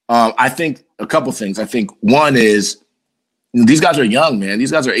I think a couple things. I think one is these guys are young, man.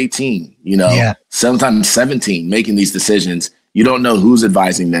 These guys are 18, sometimes 17 making these decisions. You don't know who's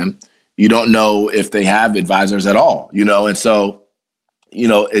advising them. You don't know if they have advisors at all, and so,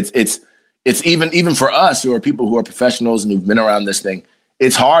 it's even for us who are people who are professionals and who've been around this thing,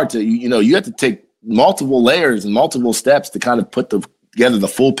 it's hard to, you have to take multiple layers and multiple steps to kind of put together the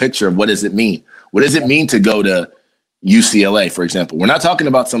full picture of what does it mean? What does it mean to go to UCLA, for example? We're not talking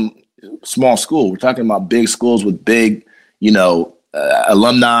about some small school. We're talking about big schools with big,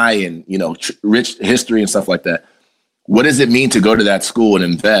 alumni and, rich history and stuff like that. What does it mean to go to that school and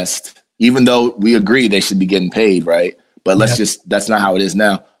invest, even though we agree they should be getting paid, right? But that's not how it is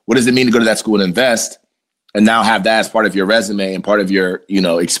now. What does it mean to go to that school and invest and now have that as part of your resume and part of your,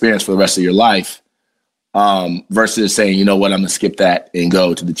 experience for the rest of your life, versus saying, you know what, I'm going to skip that and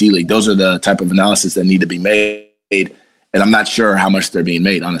go to the G League. Those are the type of analysis that need to be made. And I'm not sure how much they're being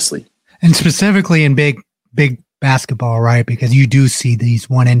made, honestly. And specifically in big basketball, right? Because you do see these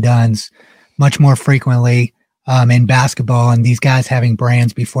one and dones much more frequently in basketball, and these guys having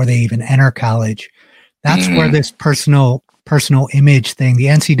brands before they even enter college. That's where this personal image thing, the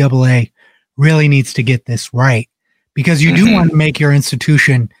NCAA really needs to get this right, because you do want to make your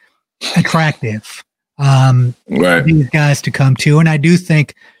institution attractive for these guys to come to. And I do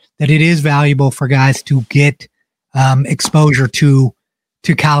think that it is valuable for guys to get exposure to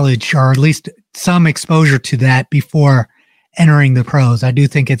college, or at least some exposure to that before entering the pros. I do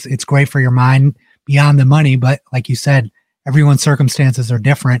think it's great for your mind, beyond the money. But like you said, everyone's circumstances are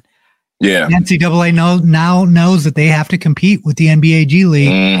different. Yeah. The NCAA now knows that they have to compete with the NBA G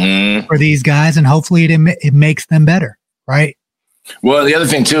League for these guys, and hopefully it makes them better, right? Well, the other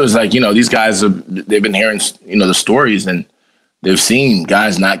thing too is like, these guys they've been hearing, the stories, and they've seen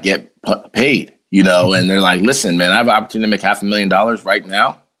guys not get paid, and they're like, listen, man, I have an opportunity to make $500,000 right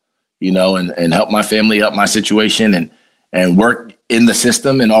now, and help my family, help my situation, and work in the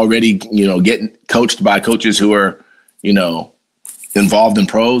system, and already, getting coached by coaches who are, involved in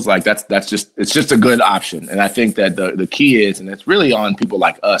pros. Like it's just a good option. And I think that the key is, and it's really on people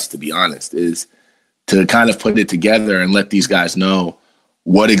like us, to be honest, is to kind of put it together and let these guys know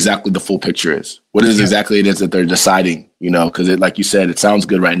what exactly the full picture is. What is exactly it is that they're deciding, because like you said, it sounds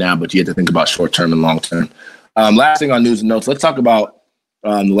good right now, but you have to think about short-term and long-term. Last thing on news and notes, let's talk about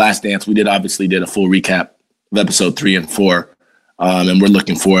The Last Dance. We obviously did a full recap of episode 3 and 4, and we're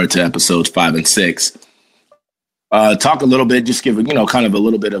looking forward to episodes 5 and 6. Talk a little bit, just give kind of a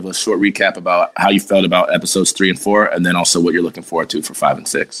little bit of a short recap about how you felt about episodes 3 and 4, and then also what you're looking forward to for 5 and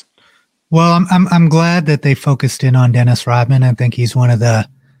 6. Well, I'm glad that they focused in on Dennis Rodman. I think he's one of the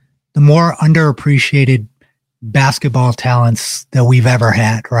more underappreciated basketball talents that we've ever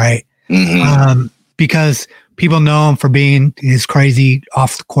had, right? Because people know him for being his crazy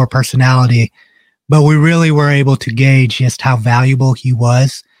off the court personality, but we really were able to gauge just how valuable he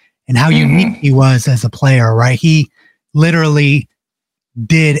was and how unique he was as a player, right? He literally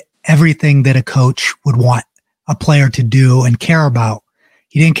did everything that a coach would want a player to do and care about.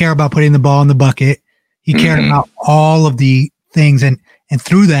 He didn't care about putting the ball in the bucket. He cared about all of the things. And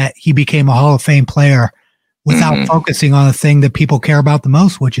through that, he became a Hall of Fame player without focusing on the thing that people care about the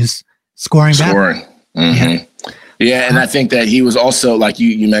most, which is scoring. Yeah, and I think that he was also, like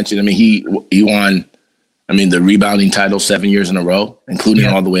you mentioned, he won, the rebounding title 7 years in a row, including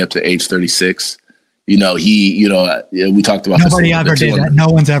all the way up to age 36. We talked about nobody ever did that. No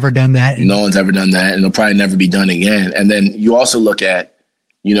one's ever done that. No one's ever done that, and it'll probably never be done again. And then you also look at,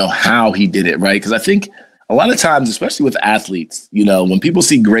 how he did it, right? Because I think a lot of times, especially with athletes, when people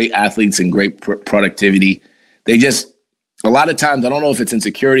see great athletes and great productivity, they just, a lot of times, I don't know if it's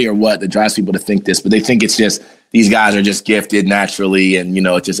insecurity or what that drives people to think this, but they think it's just, these guys are just gifted naturally, and,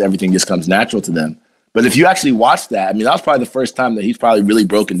 it just, everything just comes natural to them. But if you actually watch that, that was probably the first time that he's probably really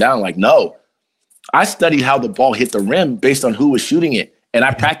broken down. Like, no, I studied how the ball hit the rim based on who was shooting it. And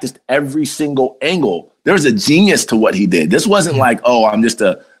I practiced every single angle. There's a genius to what he did. This wasn't like, oh, I'm just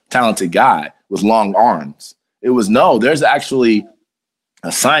a talented guy with long arms. It was, no, there's actually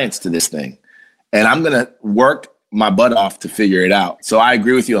a science to this thing. And I'm going to work my butt off to figure it out. So I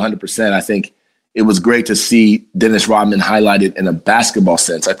agree with you 100%. I think it was great to see Dennis Rodman highlighted in a basketball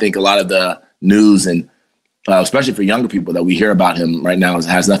sense. I think a lot of the news, and especially for younger people that we hear about him right now,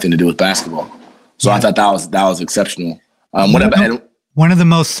 has nothing to do with basketball. So I thought that was exceptional. One of the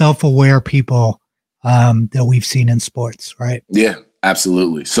most self-aware people that we've seen in sports, right? Yeah,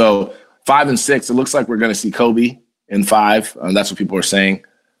 absolutely. So 5 and 6, it looks like we're going to see Kobe in 5. That's what people are saying.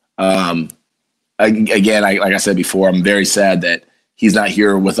 Again, like I said before, I'm very sad that he's not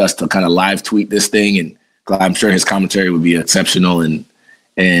here with us to kind of live tweet this thing, and I'm sure his commentary would be exceptional.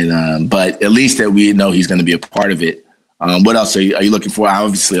 But at least that we know he's going to be a part of it. What else are you looking for?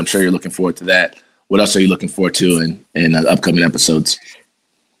 Obviously, I'm sure you're looking forward to that. What else are you looking forward to in upcoming episodes?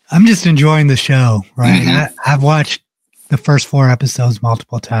 I'm just enjoying the show, right? I've watched the first 4 episodes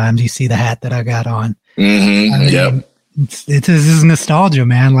multiple times. You see the hat that I got on. This is nostalgia,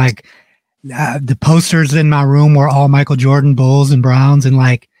 man. Like the posters in my room were all Michael Jordan Bulls and Browns, and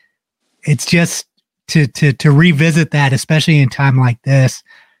like it's just to revisit that, especially in time like this,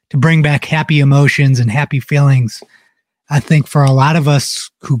 to bring back happy emotions and happy feelings. I think for a lot of us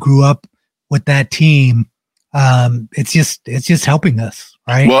who grew up with that team, it's just helping us,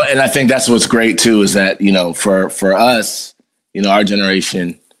 right? Well, and I think that's what's great too, is that, for us, our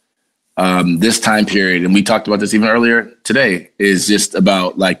generation, this time period, and we talked about this even earlier today, is just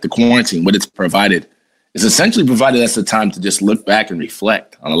about like the quarantine, what it's provided. It's essentially provided us a time to just look back and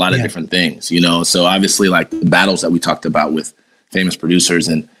reflect on a lot of different things, So obviously, like the battles that we talked about with famous producers,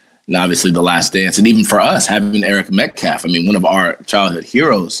 and obviously The Last Dance, and even for us having Eric Metcalf, one of our childhood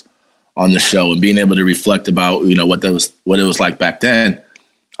heroes on the show, and being able to reflect about what it was like back then.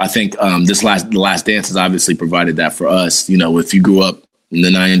 I think The Last Dance has obviously provided that for us. If you grew up in the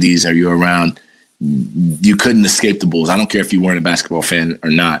 90s or you're around, you couldn't escape the Bulls. I don't care if you weren't a basketball fan or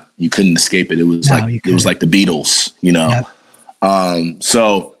not. You couldn't escape it. It was like the Beatles, Yep.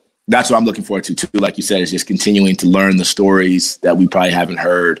 So that's what I'm looking forward to too. Like you said, is just continuing to learn the stories that we probably haven't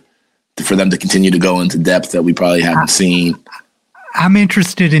heard, for them to continue to go into depth that we probably haven't seen. I'm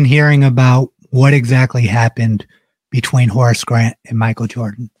interested in hearing about what exactly happened between Horace Grant and Michael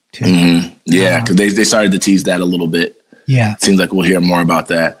Jordan too. Mm-hmm. Yeah, because they started to tease that a little bit. Yeah. Seems like we'll hear more about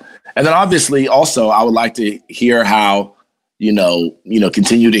that. And then obviously also I would like to hear how,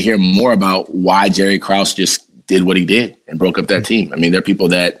 continue to hear more about why Jerry Krause just did what he did and broke up that team. I mean, there are people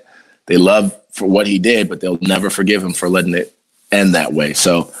that they love for what he did, but they'll never forgive him for letting it end that way.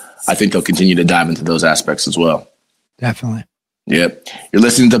 So I think they'll continue to dive into those aspects as well. Definitely. Yep. You're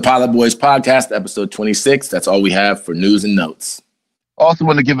listening to Pilot Boys Podcast, episode 26. That's all we have for news and notes. Also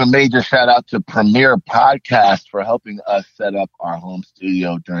want to give a major shout out to Premier Podcast for helping us set up our home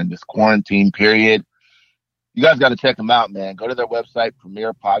studio during this quarantine period. You guys got to check them out, man. Go to their website,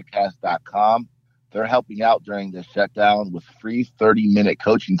 premierpodcast.com. They're helping out during this shutdown with free 30-minute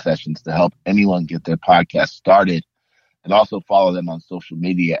coaching sessions to help anyone get their podcast started. And also follow them on social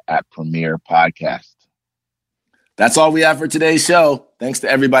media at Premier Podcast. That's all we have for today's show. Thanks to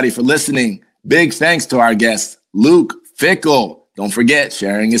everybody for listening. Big thanks to our guest, Luke Fickell. Don't forget,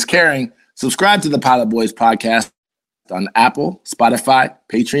 sharing is caring. Subscribe to the Pilot Boys Podcast on Apple, Spotify,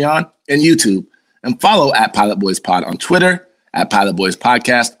 Patreon, and YouTube. And follow at Pilot Boys Pod on Twitter, at Pilot Boys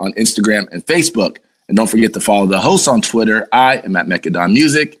Podcast on Instagram and Facebook. And don't forget to follow the hosts on Twitter. I am at Mechadon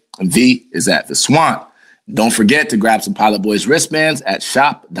Music, and V is at The Swan. Don't forget to grab some Pilot Boys wristbands at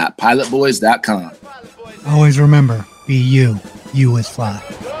shop.pilotboys.com. Always remember, be you. You is fly.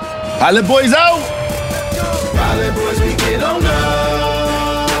 Pilot Boys out! Pilot boys, we get on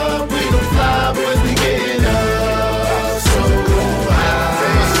up. We don't fly, boys, we getting up. So high.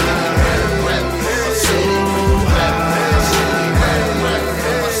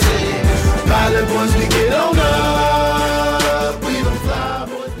 Pilot boys, we get